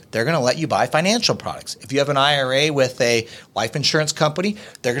broker-dealer, they're going to let you buy financial products. If you have an IRA with a life insurance company,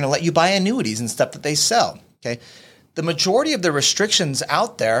 they're going to let you buy annuities and stuff that they sell. Okay, the majority of the restrictions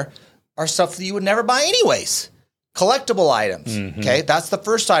out there are stuff that you would never buy anyways. Collectible items. Okay. That's the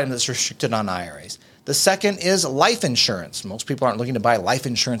first item that's restricted on IRAs. The second is life insurance. Most people aren't looking to buy life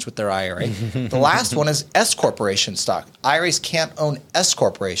insurance with their IRA. The last one is S corporation stock. IRAs can't own S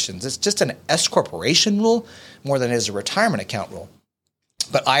corporations. It's just an S corporation rule more than it is a retirement account rule.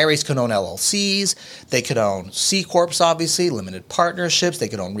 But IRAs can own LLCs. They could own C Corps, obviously, limited partnerships. They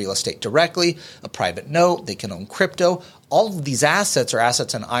could own real estate directly, a private note. They can own crypto. All of these assets are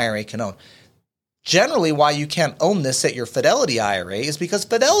assets an IRA can own. Generally, why you can't own this at your Fidelity IRA is because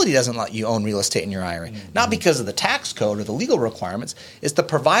Fidelity doesn't let you own real estate in your IRA. Not because of the tax code or the legal requirements. It's the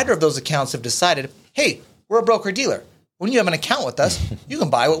provider of those accounts have decided, hey, we're a broker-dealer. When you have an account with us, you can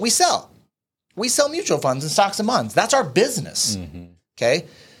buy what we sell. We sell mutual funds and stocks and bonds. That's our business. Okay.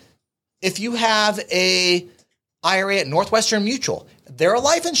 If you have a IRA at Northwestern Mutual, they're a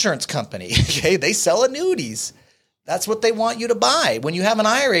life insurance company. Okay. They sell annuities. That's what they want you to buy. When you have an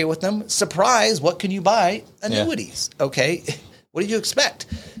IRA with them, surprise, what can you buy? Annuities. Yeah. Okay. What do you expect?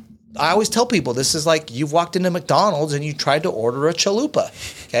 I always tell people this is like you've walked into McDonald's and you tried to order a chalupa.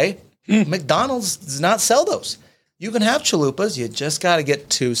 Okay. McDonald's does not sell those. You can have chalupas. You just got to get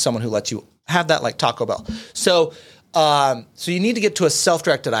to someone who lets you have that, like Taco Bell. So you need to get to a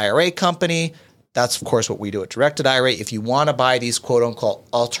self-directed IRA company. That's, of course, what we do at Directed IRA. If you want to buy these quote-unquote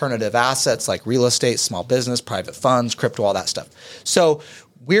alternative assets like real estate, small business, private funds, crypto, all that stuff. So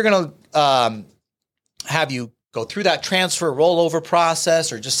we're going to have you go through that transfer rollover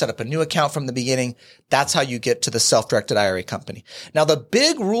process or just set up a new account from the beginning. That's how you get to the self-directed IRA company. Now, the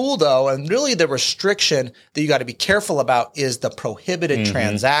big rule, though, and really the restriction that you got to be careful about is the prohibited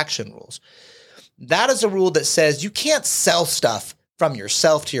transaction rules. That is a rule that says you can't sell stuff from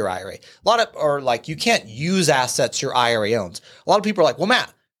yourself to your IRA. You can't use assets your IRA owns. A lot of people are like, well,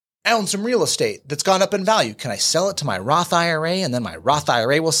 Matt, I own some real estate that's gone up in value. Can I sell it to my Roth IRA and then my Roth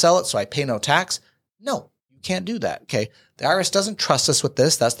IRA will sell it so I pay no tax? No, you can't do that. Okay. The IRS doesn't trust us with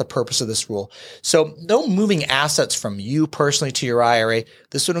this. That's the purpose of this rule. So no moving assets from you personally to your IRA.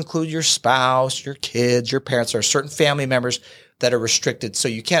 This would include your spouse, your kids, your parents. There are certain family members that are restricted. So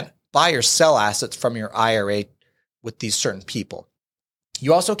you can't buy or sell assets from your IRA with these certain people.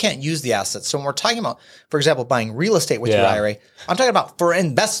 You also can't use the assets. So when we're talking about, for example, buying real estate with your IRA, I'm talking about for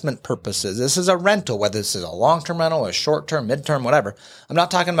investment purposes. This is a rental, whether this is a long-term rental, a short-term, mid-term, whatever. I'm not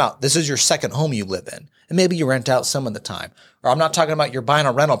talking about this is your second home you live in, and maybe you rent out some of the time. Or I'm not talking about you're buying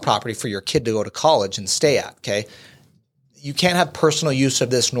a rental property for your kid to go to college and stay at, okay? You can't have personal use of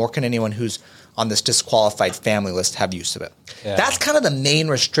this, nor can anyone who's on this disqualified family list have use of it. Yeah. That's kind of the main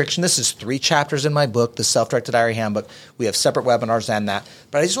restriction. This is 3 chapters in my book, the Self-Directed IRA Handbook. We have separate webinars and that.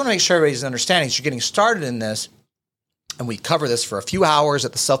 But I just want to make sure everybody's understanding as you're getting started in this, and we cover this for a few hours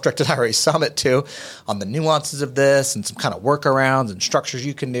at the Self-Directed IRA Summit too, on the nuances of this and some kind of workarounds and structures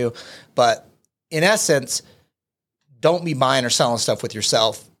you can do. But in essence, don't be buying or selling stuff with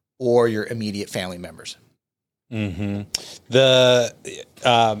yourself or your immediate family members. One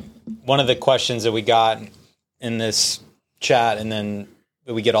of the questions that we got in this chat and then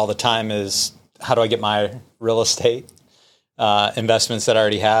that we get all the time is, how do I get my real estate investments that I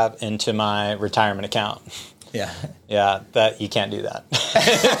already have into my retirement account? Yeah, that you can't do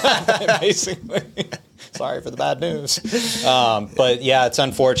that. Basically, sorry for the bad news. But yeah, it's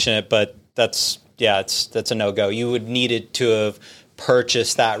unfortunate, but that's a no-go. You would need it to have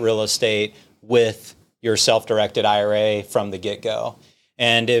purchased that real estate with your self-directed IRA from the get-go.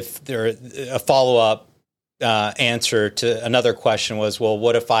 And if there a follow-up answer to another question was, well,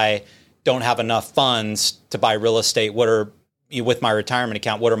 what if I don't have enough funds to buy real estate? With my retirement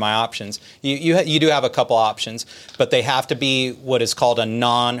account, what are my options? You do have a couple options, but they have to be what is called a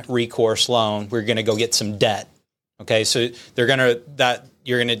non-recourse loan. We're going to go get some debt. Okay, so you're going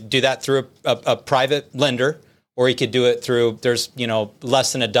to do that through a private lender. Or you could do it through, there's,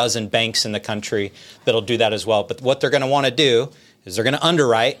 less than a dozen banks in the country that'll do that as well. But what they're going to want to do is they're going to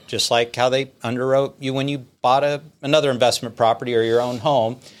underwrite, just like how they underwrote you when you bought another investment property or your own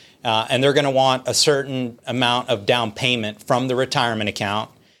home. And they're going to want a certain amount of down payment from the retirement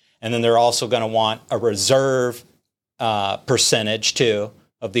account. And then they're also going to want a reserve percentage, too,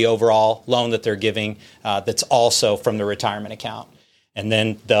 of the overall loan that they're giving that's also from the retirement account. And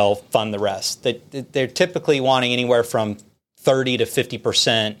then they'll fund the rest. They're typically wanting anywhere from 30 to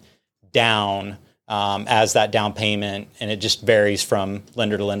 50% down as that down payment, and it just varies from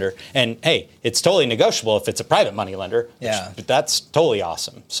lender to lender. And hey, it's totally negotiable if it's a private money lender. But that's totally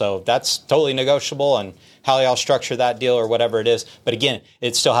awesome. So that's totally negotiable, and how y'all structure that deal or whatever it is. But again,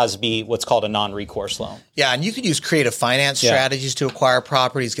 it still has to be what's called a non-recourse loan. Yeah, and you could use creative finance strategies to acquire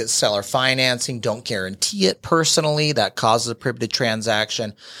properties, get seller financing. Don't guarantee it personally. That causes a prohibited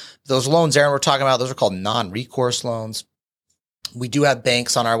transaction. those loans Aaron we're talking about, those are called non-recourse loans. We do have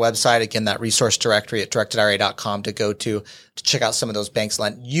banks on our website. Again, that resource directory at directedira.com to go to check out some of those banks.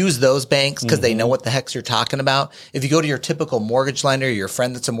 Use those banks because they know what the heck you're talking about. If you go to your typical mortgage lender, your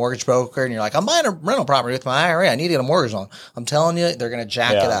friend that's a mortgage broker, and you're like, I'm buying a rental property with my IRA. I need to get a mortgage loan. I'm telling you, they're going to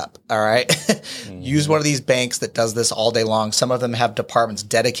jack it up. All right. Use one of these banks that does this all day long. Some of them have departments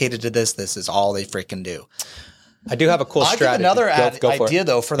dedicated to this. This is all they freaking do. I do have a cool strategy. I'll give another idea,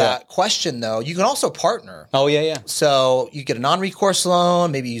 though, for that question, though. You can also partner. Oh, yeah. So you get a non-recourse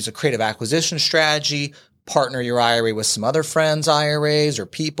loan, maybe use a creative acquisition strategy, partner your IRA with some other friends' IRAs or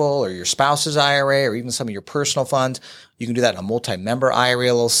people or your spouse's IRA or even some of your personal funds. You can do that in a multi-member IRA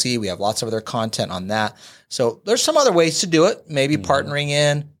LLC. We have lots of other content on that. So there's some other ways to do it. Maybe partnering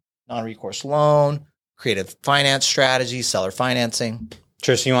in, non-recourse loan, creative finance strategy, seller financing.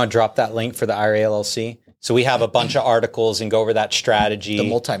 Tristan, you want to drop that link for the IRA LLC? So we have a bunch of articles and go over that strategy. The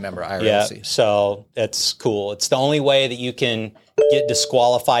multi-member IRA. Yeah, so it's cool. It's the only way that you can get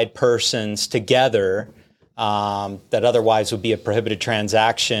disqualified persons together that otherwise would be a prohibited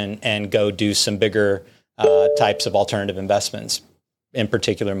transaction and go do some bigger types of alternative investments. In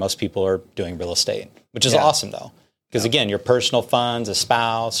particular, most people are doing real estate, which is awesome though. Because again, your personal funds, a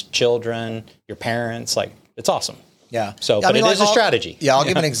spouse, children, your parents, like it's awesome. Yeah. So, but it is a strategy. Yeah. I'll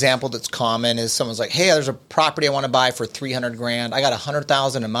give an example that's common is someone's like, hey, there's a property I want to buy for $300,000. I got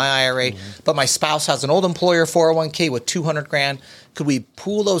 $100,000 in my IRA, but my spouse has an old employer 401k with $200,000. Could we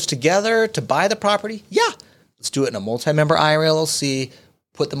pool those together to buy the property? Yeah. Let's do it in a multi-member IRA LLC.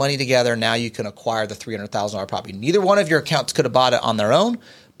 Put the money together. Now you can acquire the $300,000 property. Neither one of your accounts could have bought it on their own,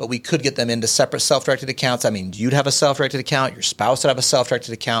 but we could get them into separate self-directed accounts. I mean, you'd have a self-directed account. Your spouse would have a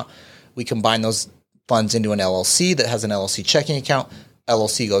self-directed account. We combine those funds into an LLC that has an LLC checking account.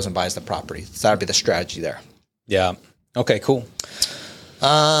 LLC goes and buys the property. So that would be the strategy there. Yeah. Okay, cool.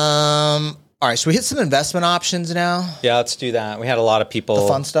 All right. So we hit some investment options now. Yeah, let's do that. We had a lot of people the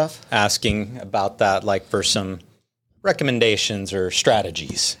fun stuff asking about that, like for some recommendations or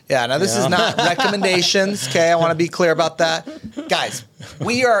strategies. Yeah. Now this is not recommendations. Okay. I want to be clear about that. Guys,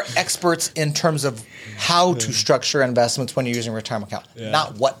 we are experts in terms of how to structure investments when you're using a retirement account,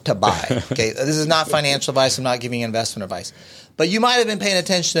 not what to buy. Okay. This is not financial advice. I'm not giving you investment advice. But you might have been paying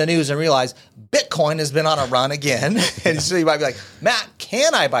attention to the news and realized Bitcoin has been on a run again. And so you might be like, Matt,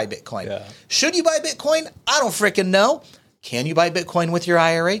 can I buy Bitcoin? Yeah. Should you buy Bitcoin? I don't freaking know. Can you buy Bitcoin with your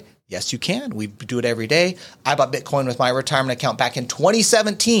IRA? Yes, you can. We do it every day. I bought Bitcoin with my retirement account back in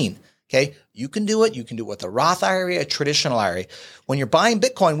 2017. Okay. You can do it. You can do it with a Roth IRA, a traditional IRA. When you're buying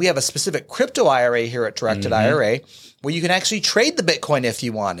Bitcoin, we have a specific crypto IRA here at Directed IRA where you can actually trade the Bitcoin if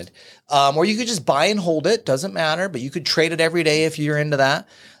you wanted. Or you could just buy and hold it. Doesn't matter, but you could trade it every day if you're into that.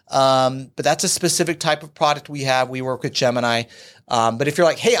 But that's a specific type of product we have. We work with Gemini. But if you're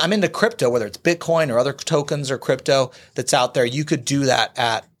like, hey, I'm into crypto, whether it's Bitcoin or other tokens or crypto that's out there, you could do that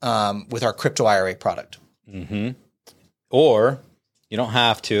at with our crypto IRA product. Or you don't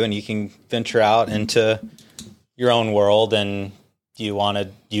have to, and you can venture out into your own world and you want to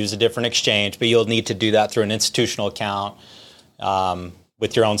use a different exchange, but you'll need to do that through an institutional account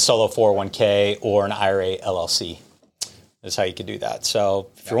with your own solo 401k or an IRA LLC. That's how you could do that. So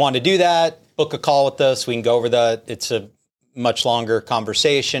if you want to do that, book a call with us. We can go over that. It's a much longer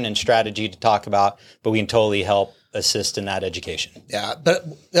conversation and strategy to talk about, but we can totally help assist in that education. Yeah. But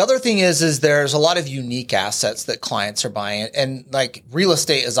the other thing is there's a lot of unique assets that clients are buying. And like real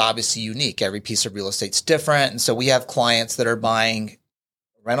estate is obviously unique. Every piece of real estate's different. And so we have clients that are buying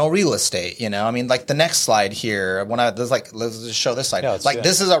rental real estate, you know, I mean, like the next slide here, let's just show this slide.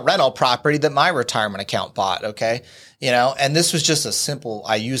 This is a rental property that my retirement account bought. Okay. You know, and this was just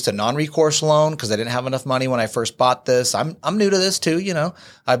I used a non-recourse loan because I didn't have enough money when I first bought this. I'm new to this too. You know,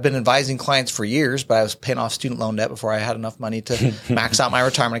 I've been advising clients for years, but I was paying off student loan debt before I had enough money to max out my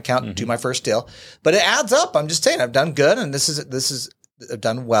retirement account and do my first deal. But it adds up. I'm just saying I've done good. And I've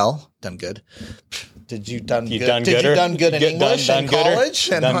done well, done good. Did you done good? Did you done good in English in college?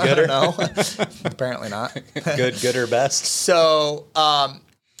 Done gooder? No, apparently not. Good or best. So,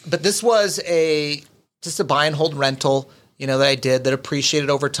 but this was just a buy and hold rental, you know, that I did that appreciated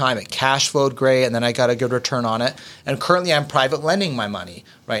over time. It cash flowed great, and then I got a good return on it. And currently I'm private lending my money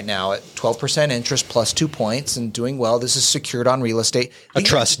right now at 12% interest plus 2 points and doing well. This is secured on real estate. A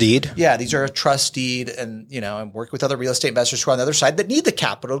trust deed. Yeah, these are a trust deed. And, you know, I'm working with other real estate investors who are on the other side that need the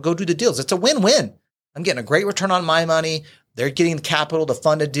capital to go do the deals. It's a win-win. I'm getting a great return on my money. They're getting the capital to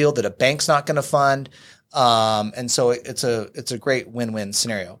fund a deal that a bank's not going to fund. And so it's a great win-win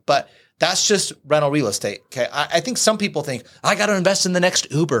scenario. But that's just rental real estate. Okay. I think some people think I got to invest in the next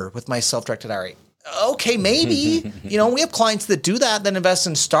Uber with my self-directed IRA. Okay, maybe. We have clients that do that invest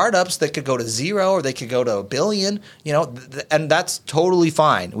in startups that could go to zero or they could go to $1 billion, and that's totally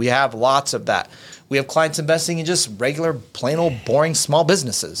fine. We have lots of that. We have clients investing in just regular, plain old boring small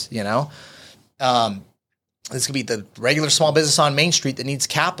businesses, This could be the regular small business on Main Street that needs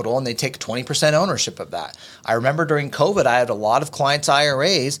capital, and they take 20% ownership of that. I remember during COVID, I had a lot of clients'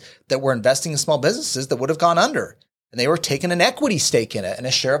 IRAs that were investing in small businesses that would have gone under. And they were taking an equity stake in it and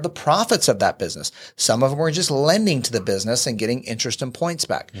a share of the profits of that business. Some of them were just lending to the business and getting interest and points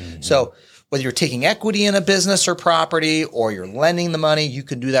back. Mm-hmm. So whether you're taking equity in a business or property or you're lending the money, you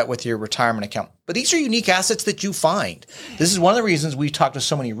can do that with your retirement account. But these are unique assets that you find. This is one of the reasons we talk to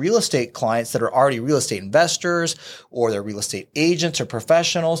so many real estate clients that are already real estate investors or they're real estate agents or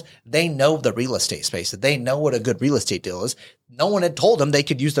professionals. They know the real estate space. They know what a good real estate deal is. No one had told them they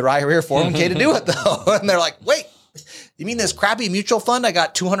could use their IRA or 401k to do it though. And they're like, wait. You mean this crappy mutual fund I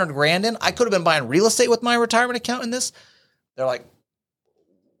got 200 grand in? I could have been buying real estate with my retirement account in this. They're like,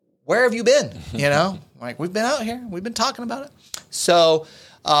 where have you been? Like, we've been out here. We've been talking about it. So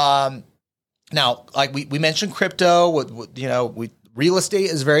now, like we mentioned crypto, real estate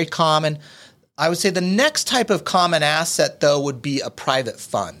is very common. I would say the next type of common asset, though, would be a private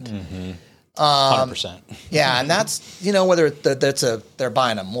fund. Mm-hmm. 100%. Yeah, and that's, whether they're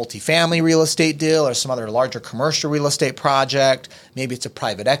buying a multifamily real estate deal or some other larger commercial real estate project. Maybe it's a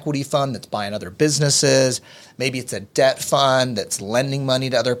private equity fund that's buying other businesses. Maybe it's a debt fund that's lending money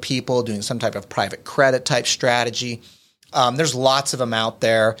to other people, doing some type of private credit type strategy. There's lots of them out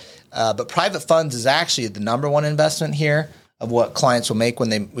there, but private funds is actually the number one investment here of what clients will make when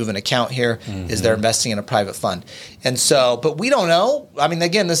they move an account here is they're investing in a private fund. And so, but we don't know. I mean,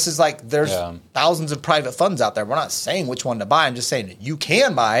 again, this is like there's thousands of private funds out there. We're not saying which one to buy. I'm just saying you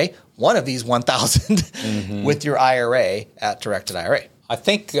can buy one of these 1,000 with your IRA at Directed IRA. I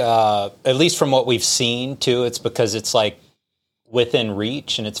think, at least from what we've seen too, it's because it's like within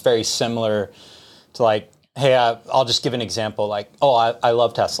reach and it's very similar to like, hey, I'll just give an example. Like, I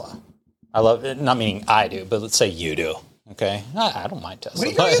love Tesla. I love it. Not meaning I do, but let's say you do. Okay, I don't mind Tesla.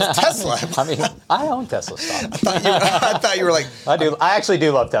 What are you doing Tesla? I mean, I own Tesla stock. I thought you were like... I do. I actually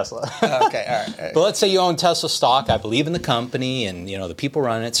do love Tesla. Okay, all right. But let's say you own Tesla stock. I believe in the company and, the people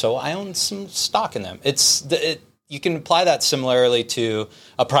running it, so I own some stock in them. You can apply that similarly to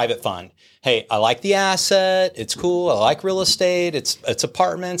a private fund. Hey, I like the asset. It's cool. I like real estate. It's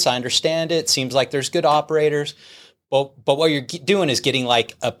apartments. I understand it. Seems like there's good operators. But what you're doing is getting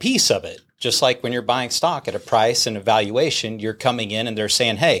like a piece of it. Just like when you're buying stock at a price and a valuation, you're coming in and they're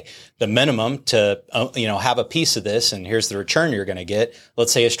saying, hey, the minimum to, have a piece of this and here's the return you're going to get,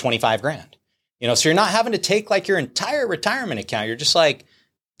 let's say is 25 grand. So you're not having to take like your entire retirement account. You're just like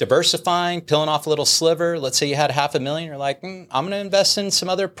diversifying, peeling off a little sliver. Let's say you had $500,000. You're like, I'm going to invest in some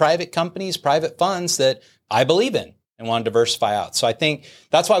other private companies, private funds that I believe in and want to diversify out. So I think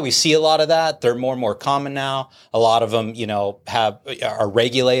that's why we see a lot of that. They're more and more common now. A lot of them, are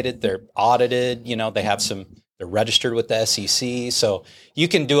regulated. They're audited. They're registered with the SEC. So you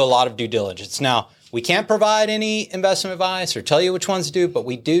can do a lot of due diligence. Now, we can't provide any investment advice or tell you which ones to do, but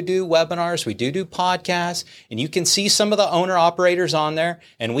we do webinars. We do podcasts, and you can see some of the owner operators on there,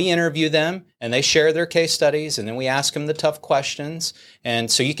 and we interview them, and they share their case studies, and then we ask them the tough questions.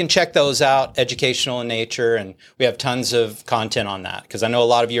 And so you can check those out, educational in nature, and we have tons of content on that because I know a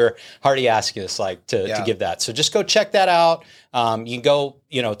lot of you are already asking us to give that. So just go check that out. You can go,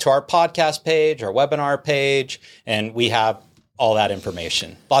 to our podcast page, our webinar page, and we have all that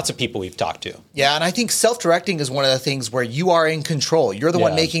information. Lots of people we've talked to. Yeah, and I think self-directing is one of the things where you are in control. You're the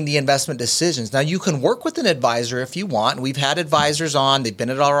one making the investment decisions. Now, you can work with an advisor if you want. We've had advisors on. They've been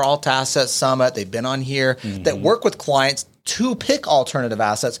at our Alt Asset Summit. They've been on here that work with clients to pick alternative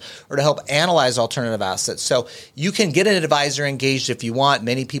assets or to help analyze alternative assets. So you can get an advisor engaged if you want.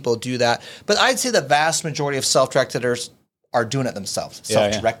 Many people do that. But I'd say the vast majority of self-directors are doing it themselves.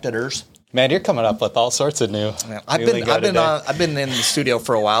 Self-directors. Man, you're coming up with all sorts of new. I've been in the studio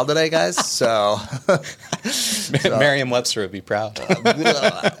for a while today, guys. So Merriam-Webster would be proud.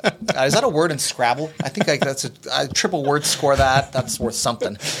 Is that a word in Scrabble? I think that's a triple word score. That's worth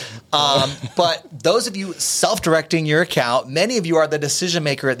something. But those of you self-directing your account, many of you are the decision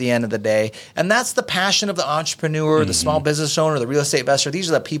maker at the end of the day, and that's the passion of the entrepreneur, the small business owner, the real estate investor. These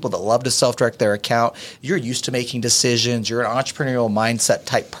are the people that love to self-direct their account. You're used to making decisions. You're an entrepreneurial mindset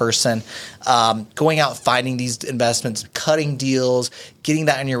type person. Going out, finding these investments, cutting deals, getting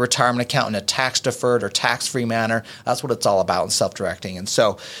that in your retirement account in a tax-deferred or tax-free manner. That's what it's all about in self-directing. And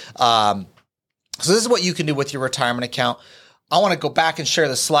so, this is what you can do with your retirement account. I want to go back and share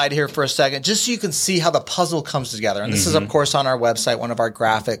the slide here for a second, just so you can see how the puzzle comes together. And this is, of course, on our website, one of our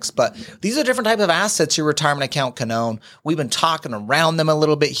graphics. But these are different types of assets your retirement account can own. We've been talking around them a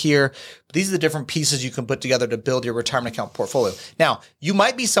little bit here. But these are the different pieces you can put together to build your retirement account portfolio. Now, you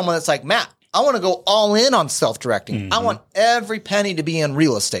might be someone that's like, Matt, I want to go all in on self-directing. I want every penny to be in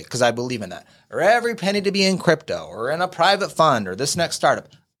real estate because I believe in that, or every penny to be in crypto or in a private fund or this next startup.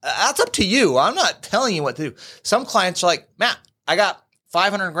 That's up to you. I'm not telling you what to do. Some clients are like, Matt, I got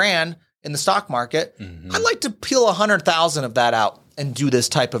 500 grand in the stock market. I'd like to peel 100,000 of that out and do this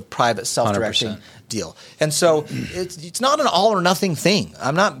type of private self-directing 100%. deal. And so it's not an all or nothing thing.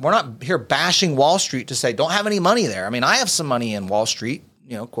 We're not here bashing Wall Street to say, don't have any money there. I mean, I have some money in Wall Street,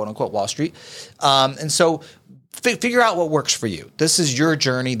 quote unquote Wall Street. And so figure out what works for you. This is your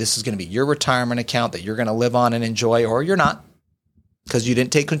journey. This is going to be your retirement account that you're going to live on and enjoy, or you're not, because you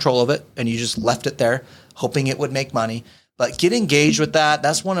didn't take control of it and you just left it there hoping it would make money. But get engaged with that.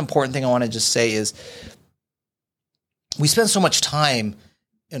 That's one important thing I want to just say is we spend so much time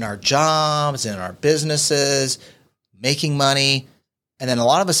in our jobs, in our businesses, making money. And then a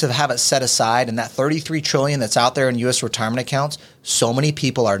lot of us have it set aside, and that $33 trillion that's out there in U.S. retirement accounts, so many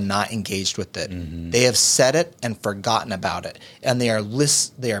people are not engaged with it. They have set it and forgotten about it. And they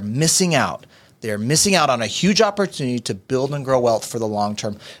are missing out. They are missing out on a huge opportunity to build and grow wealth for the long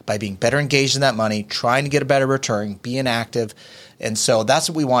term by being better engaged in that money, trying to get a better return, being active. And so that's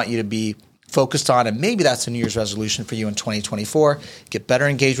what we want you to be focused on. And maybe that's a New Year's resolution for you in 2024. Get better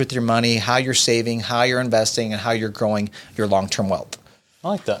engaged with your money, how you're saving, how you're investing, and how you're growing your long-term wealth. I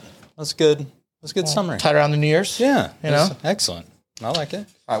like that. That's good. That's a good summary. Tied around the New Year's? Yeah. Excellent. I like it.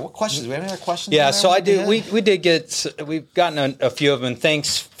 All right. What questions? Do we have any other questions? Yeah. So I do. We've gotten a few of them.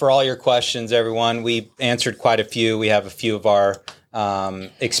 Thanks for all your questions, everyone. We answered quite a few. We have a few of our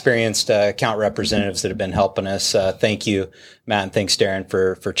experienced account representatives that have been helping us. Thank you, Matt, and thanks, Darren,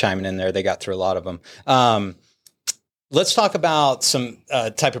 for chiming in there. They got through a lot of them. Let's talk about some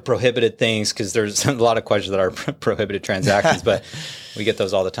type of prohibited things, because there's a lot of questions that are prohibited transactions, but we get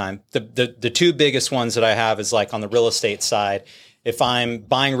those all the time. The two biggest ones that I have is like on the real estate side. If I'm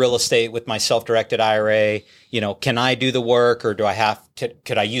buying real estate with my self-directed IRA, can I do the work, or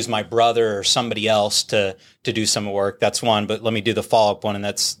could I use my brother or somebody else to do some work? That's one, but let me do the follow-up one, and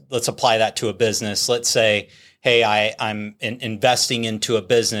let's apply that to a business. Let's say, hey, I'm investing into a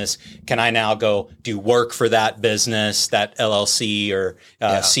business. Can I now go do work for that business, that LLC or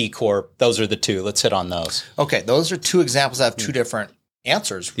C Corp? Those are the two. Let's hit on those. Okay, those are two examples. I have two different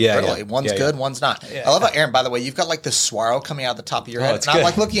answers. Yeah. One's good, one's not. I love how, Aaron, by the way, you've got like this swirl coming out the top of your head. It's and good. I'm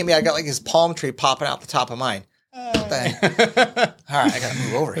like looking at me, I got like this palm tree popping out the top of mine. What the heck? All right, I got to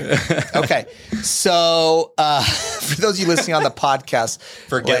move over here. Okay, so for those of you listening on the podcast,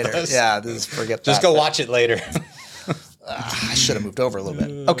 Forget later, this. Yeah, forget Just that. go watch it later. I should have moved over a little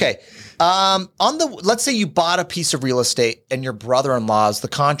bit. Okay. Let's say you bought a piece of real estate and your brother-in-law is the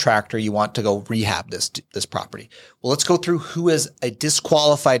contractor. You want to go rehab this property. Well, let's go through who is a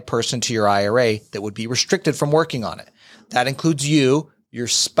disqualified person to your IRA that would be restricted from working on it. That includes you, your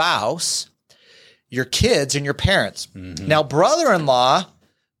spouse, your kids, and your parents. Now, brother-in-law,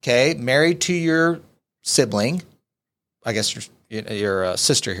 okay, married to your sibling, I guess your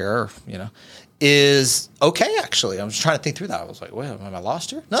sister here, is okay, actually. I was trying to think through that. I was like, wait, am I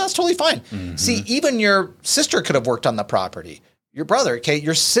lost here? No, that's totally fine. See, even your sister could have worked on the property. Your brother, okay,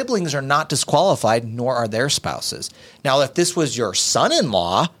 your siblings are not disqualified, nor are their spouses. Now, if this was your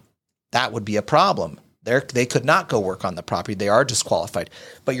son-in-law, that would be a problem. They could not go work on the property. They are disqualified.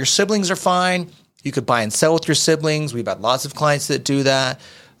 But your siblings are fine. You could buy and sell with your siblings. We've had lots of clients that do that.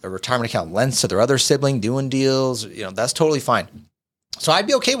 Their retirement account lends to their other sibling doing deals. That's totally fine. So I'd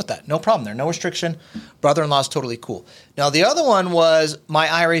be okay with that. No problem there. No restriction. Brother-in-law is totally cool. Now, the other one was my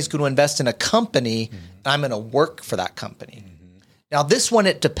IRA is going to invest in a company, and I'm going to work for that company. Now, this one,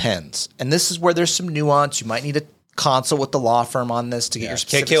 it depends. And this is where there's some nuance. You might need to consult with the law firm on this to get your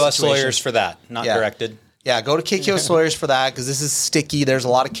specific KKOS situation. lawyers for that, not directed. Yeah, go to KKOS lawyers for that, because this is sticky. There's a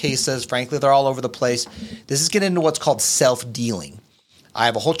lot of cases. Frankly, they're all over the place. This is getting into what's called self-dealing. I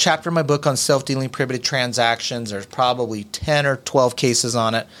have a whole chapter in my book on self-dealing prohibited transactions. There's probably 10 or 12 cases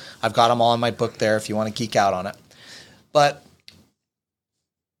on it. I've got them all in my book there if you want to geek out on it. But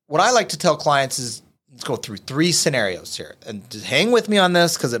what I like to tell clients is, let's go through three scenarios here. And just hang with me on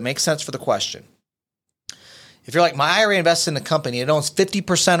this because it makes sense for the question. If you're like, my IRA invests in the company, it owns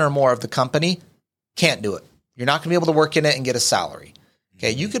 50% or more of the company, can't do it. You're not going to be able to work in it and get a salary.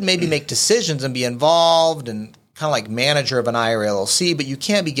 Okay, you could maybe make decisions and be involved and kind of like manager of an IRA LLC, but you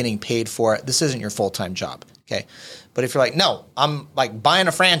can't be getting paid for it. This isn't your full-time job, okay? But if you're like, no, I'm like buying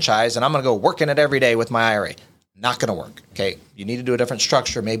a franchise and I'm going to go work in it every day with my IRA, Not going to work. Okay. You need to do a different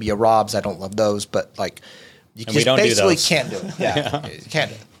structure, maybe a Rob's. I don't love those, but like you just basically can't do it. Yeah. You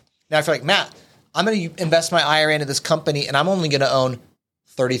can't do it. Now, if you're like, Matt, I'm going to invest my IRA into this company and I'm only going to own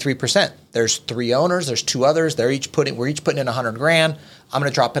 33%. There's 3 owners. There's 2 others. We're each putting in 100 grand. I'm going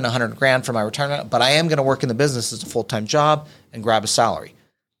to drop in 100 grand for my retirement, but I am going to work in the business as a full-time job and grab a salary.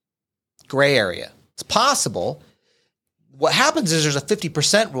 Gray area. It's possible. What happens is there's a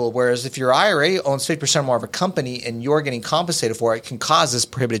 50% rule, whereas if your IRA owns 50% more of a company and you're getting compensated for it, it can cause this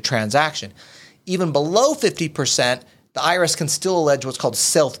prohibited transaction. Even below 50%, the IRS can still allege what's called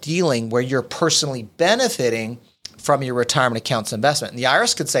self-dealing, where you're personally benefiting from your retirement account's investment. And the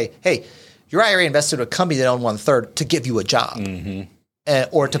IRS could say, hey, your IRA invested in a company that owned 1/3 to give you a job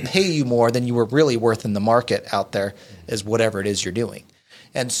or to pay you more than you were really worth in the market out there is whatever it is you're doing.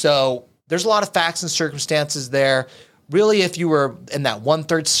 And so there's a lot of facts and circumstances there. Really, if you were in that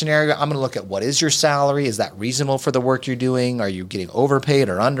 1/3 scenario, I'm going to look at what is your salary? Is that reasonable for the work you're doing? Are you getting overpaid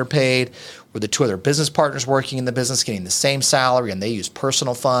or underpaid? Were the 2 other business partners working in the business getting the same salary and they use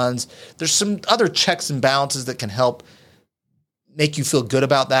personal funds? There's some other checks and balances that can help make you feel good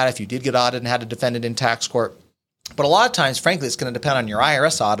about that if you did get audited and had to defend it in tax court. But a lot of times, frankly, it's going to depend on your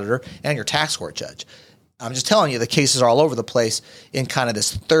IRS auditor and your tax court judge. I'm just telling you, the cases are all over the place in kind of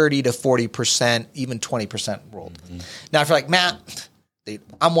this 30 to 40%, even 20% world. Now, if you're like, Matt,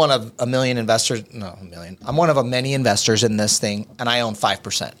 I'm one of a million investors. No, a million. I'm one of a many investors in this thing, and I own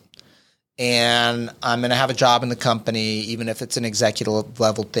 5%. And I'm going to have a job in the company, even if it's an executive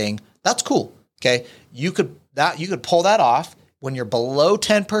level thing. That's cool. Okay, you could pull that off when you're below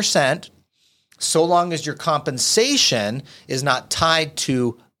 10%, so long as your compensation is not tied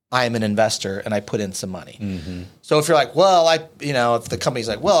to I am an investor and I put in some money. So if you're like, well, if the company's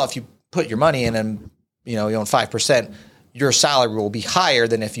like, well, if you put your money in and you own 5%, your salary will be higher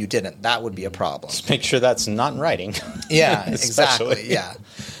than if you didn't. That would be a problem. Just make sure that's not in writing. Yeah, exactly.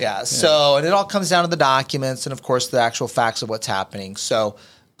 Yeah. So, and it all comes down to the documents and of course the actual facts of what's happening. So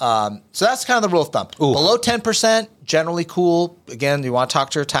that's kind of the rule of thumb. Below 10%, generally cool. Again, you want to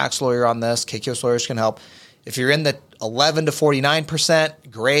talk to your tax lawyer on this. KKOS lawyers can help. If you're in the 11 to 49%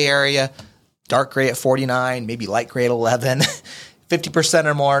 gray area, dark gray at 49, maybe light gray at 11, 50%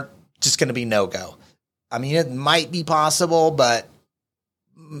 or more, just going to be no-go. I mean, it might be possible, but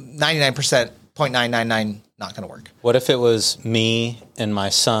 99%, 0.999, not going to work. What if it was me and my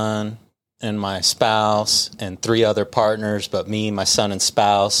son and my spouse and 3 other partners, but me, my son, and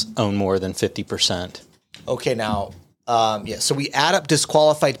spouse own more than 50%? Okay, now... so we add up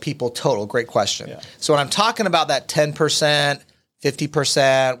disqualified people total. Great question. Yeah. So when I'm talking about that 10%,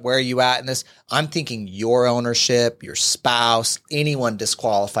 50%, where are you at in this? I'm thinking your ownership, your spouse, anyone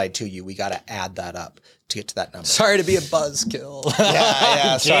disqualified to you. We got to add that up to get to that number. Sorry to be a buzzkill.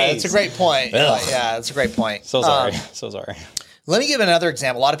 Yeah. Sorry. That's a great point. That's a great point. So sorry. Let me give another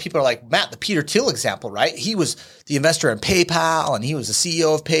example. A lot of people are like, Matt, the Peter Thiel example, right? He was the investor in PayPal and he was the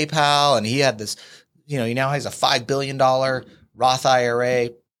CEO of PayPal and he had this, he now has a $5 billion Roth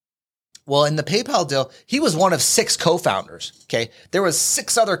IRA. Well, in the PayPal deal, he was one of 6 co-founders. Okay, there was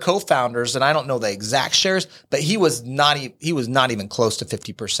 6 other co-founders, and I don't know the exact shares, but he was not even close to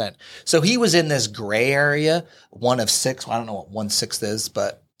 50%. So he was in this gray area, one of 6. Well, I don't know what 1/6 is,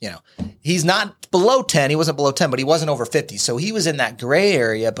 but he's not below 10. He wasn't below 10, but he wasn't over 50. So he was in that gray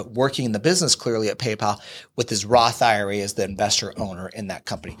area, but working in the business clearly at PayPal with his Roth IRA as the investor owner in that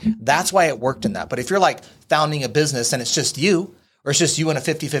company. That's why it worked in that. But if you're like founding a business and it's just you, or it's just you and a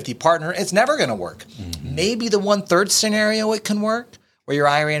 50-50 partner, it's never going to work. Maybe the 1/3 scenario, it can work, where your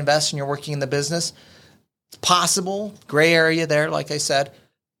IRA invests and you're working in the business. It's possible. Gray area there, like I said.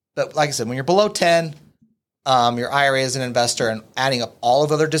 But like I said, when you're below 10, your IRA as an investor and adding up all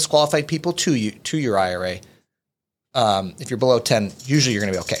of other disqualified people to your IRA, if you're below 10, usually you're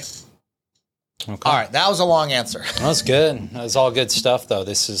going to be okay. All right. That was a long answer. That was good. That was all good stuff, though.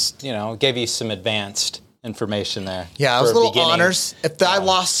 This is, gave you some advanced information there. Yeah, it was a little honors. If I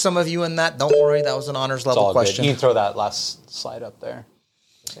lost some of you in that, don't worry. That was an honors level question. Good. You can throw that last slide up there.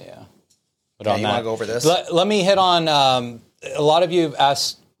 So, yeah. But you want to go over this? Let me hit on, a lot of you have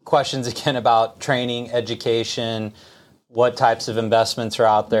asked questions again about training, education, what types of investments are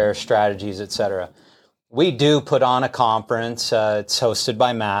out there, strategies, etc. We do put on a conference. It's hosted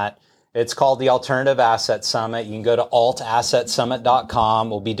by Matt. It's called the Alternative Asset Summit. You can go to altassetsummit.com.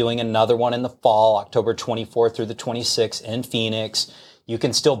 We'll be doing another one in the fall, October 24th through the 26th in Phoenix. You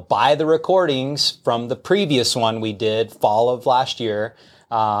can still buy the recordings from the previous one we did fall of last year.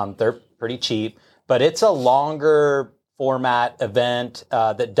 They're pretty cheap, but it's a longer format event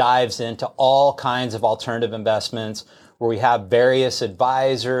that dives into all kinds of alternative investments. where we have various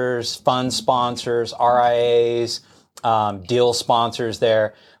advisors, fund sponsors, RIAs, deal sponsors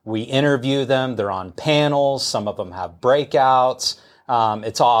there. We interview them. They're on panels. Some of them have breakouts.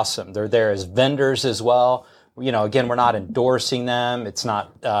 It's awesome. They're there as vendors as well. Again, we're not endorsing them. It's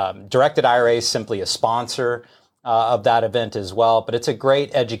not Directed IRA is simply a sponsor of that event as well. But it's a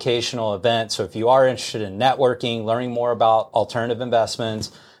great educational event. So if you are interested in networking, learning more about alternative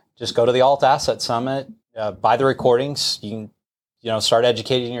investments, just go to the Alt Asset Summit, buy the recordings. You can start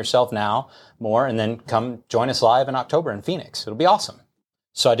educating yourself now more, and then come join us live in October in Phoenix. It'll be awesome.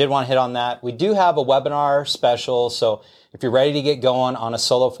 So I did want to hit on that. We do have a webinar special. So if you're ready to get going on a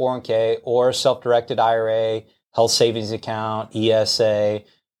solo 401k or self-directed IRA, health savings account, ESA,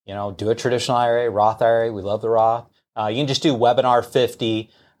 do a traditional IRA, Roth IRA. We love the Roth. You can just do webinar 50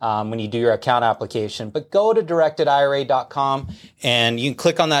 when you do your account application. But go to directedira.com and you can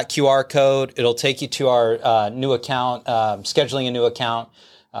click on that QR code. It'll take you to our new account, scheduling a new account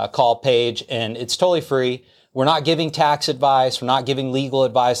call page, and it's totally free. We're not giving tax advice. We're not giving legal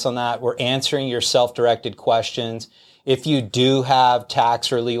advice on that. We're answering your self-directed questions. If you do have tax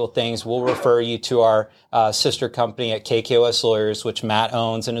or legal things, we'll refer you to our sister company at KKOS Lawyers, which Matt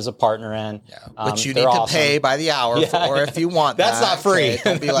owns and is a partner in. Which you need to pay by the hour for if you want That's that. Not free. Okay?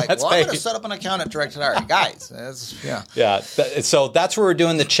 Don't be like, I'm going to set up an account at Directed IRA. Guys, So that's where we're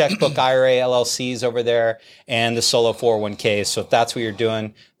doing the checkbook IRA LLCs over there and the solo 401ks. So if that's what you're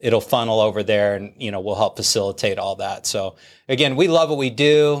doing, it'll funnel over there and, we'll help facilitate all that. So again, we love what we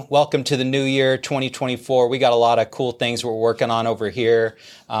do. Welcome to the new year, 2024. We got a lot of cool things we're working on over here,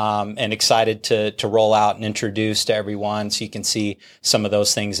 and excited to roll out and introduce to everyone so you can see some of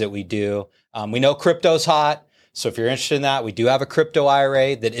those things that we do. We know crypto's hot. So if you're interested in that, we do have a crypto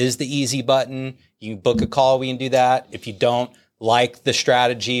IRA that is the easy button. You can book a call. We can do that. If you don't like the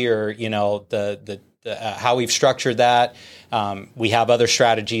strategy or, the how we've structured that, we have other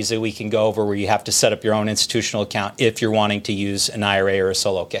strategies that we can go over where you have to set up your own institutional account if you're wanting to use an IRA or a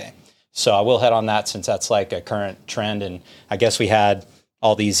solo K. So I will head on that since that's like a current trend. And I guess we had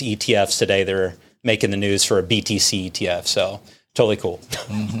all these ETFs today that are making the news for a BTC ETF. So totally cool.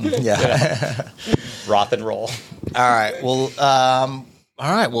 Mm-hmm. Yeah. Roth and roll. All right.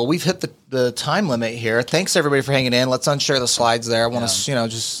 Well, we've hit the time limit here. Thanks everybody for hanging in. Let's unshare the slides there. I want to,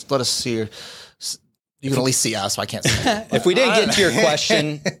 just let us see your. You can at least see us. So I can't see you. If we didn't get to your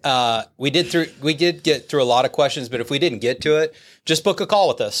question, we did get through a lot of questions, but if we didn't get to it, just book a call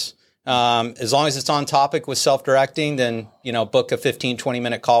with us. As long as it's on topic with self-directing, then, book a 15,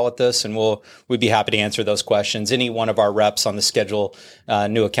 20-minute call with us and we'd be happy to answer those questions. Any one of our reps on the schedule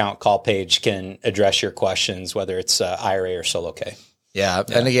new account call page can address your questions, whether it's IRA or solo K. Yeah.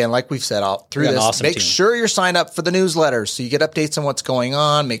 And again, like we've said, through this, awesome make sure you're signed up for the newsletter so you get updates on what's going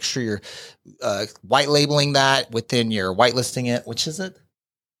on. Make sure you're white labeling that within your whitelisting it. Which is it?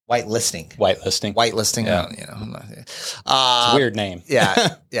 Whitelisting. Yeah. It's a weird name.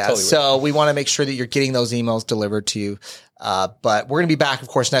 Yeah. Yeah. Totally so we want to make sure that you're getting those emails delivered to you. But we're going to be back, of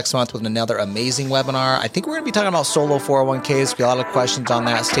course, next month with another amazing webinar. I think we're going to be talking about solo 401ks. We got a lot of questions on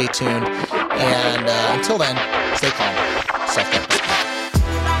that. Stay tuned. And until then, stay calm. Self-directed.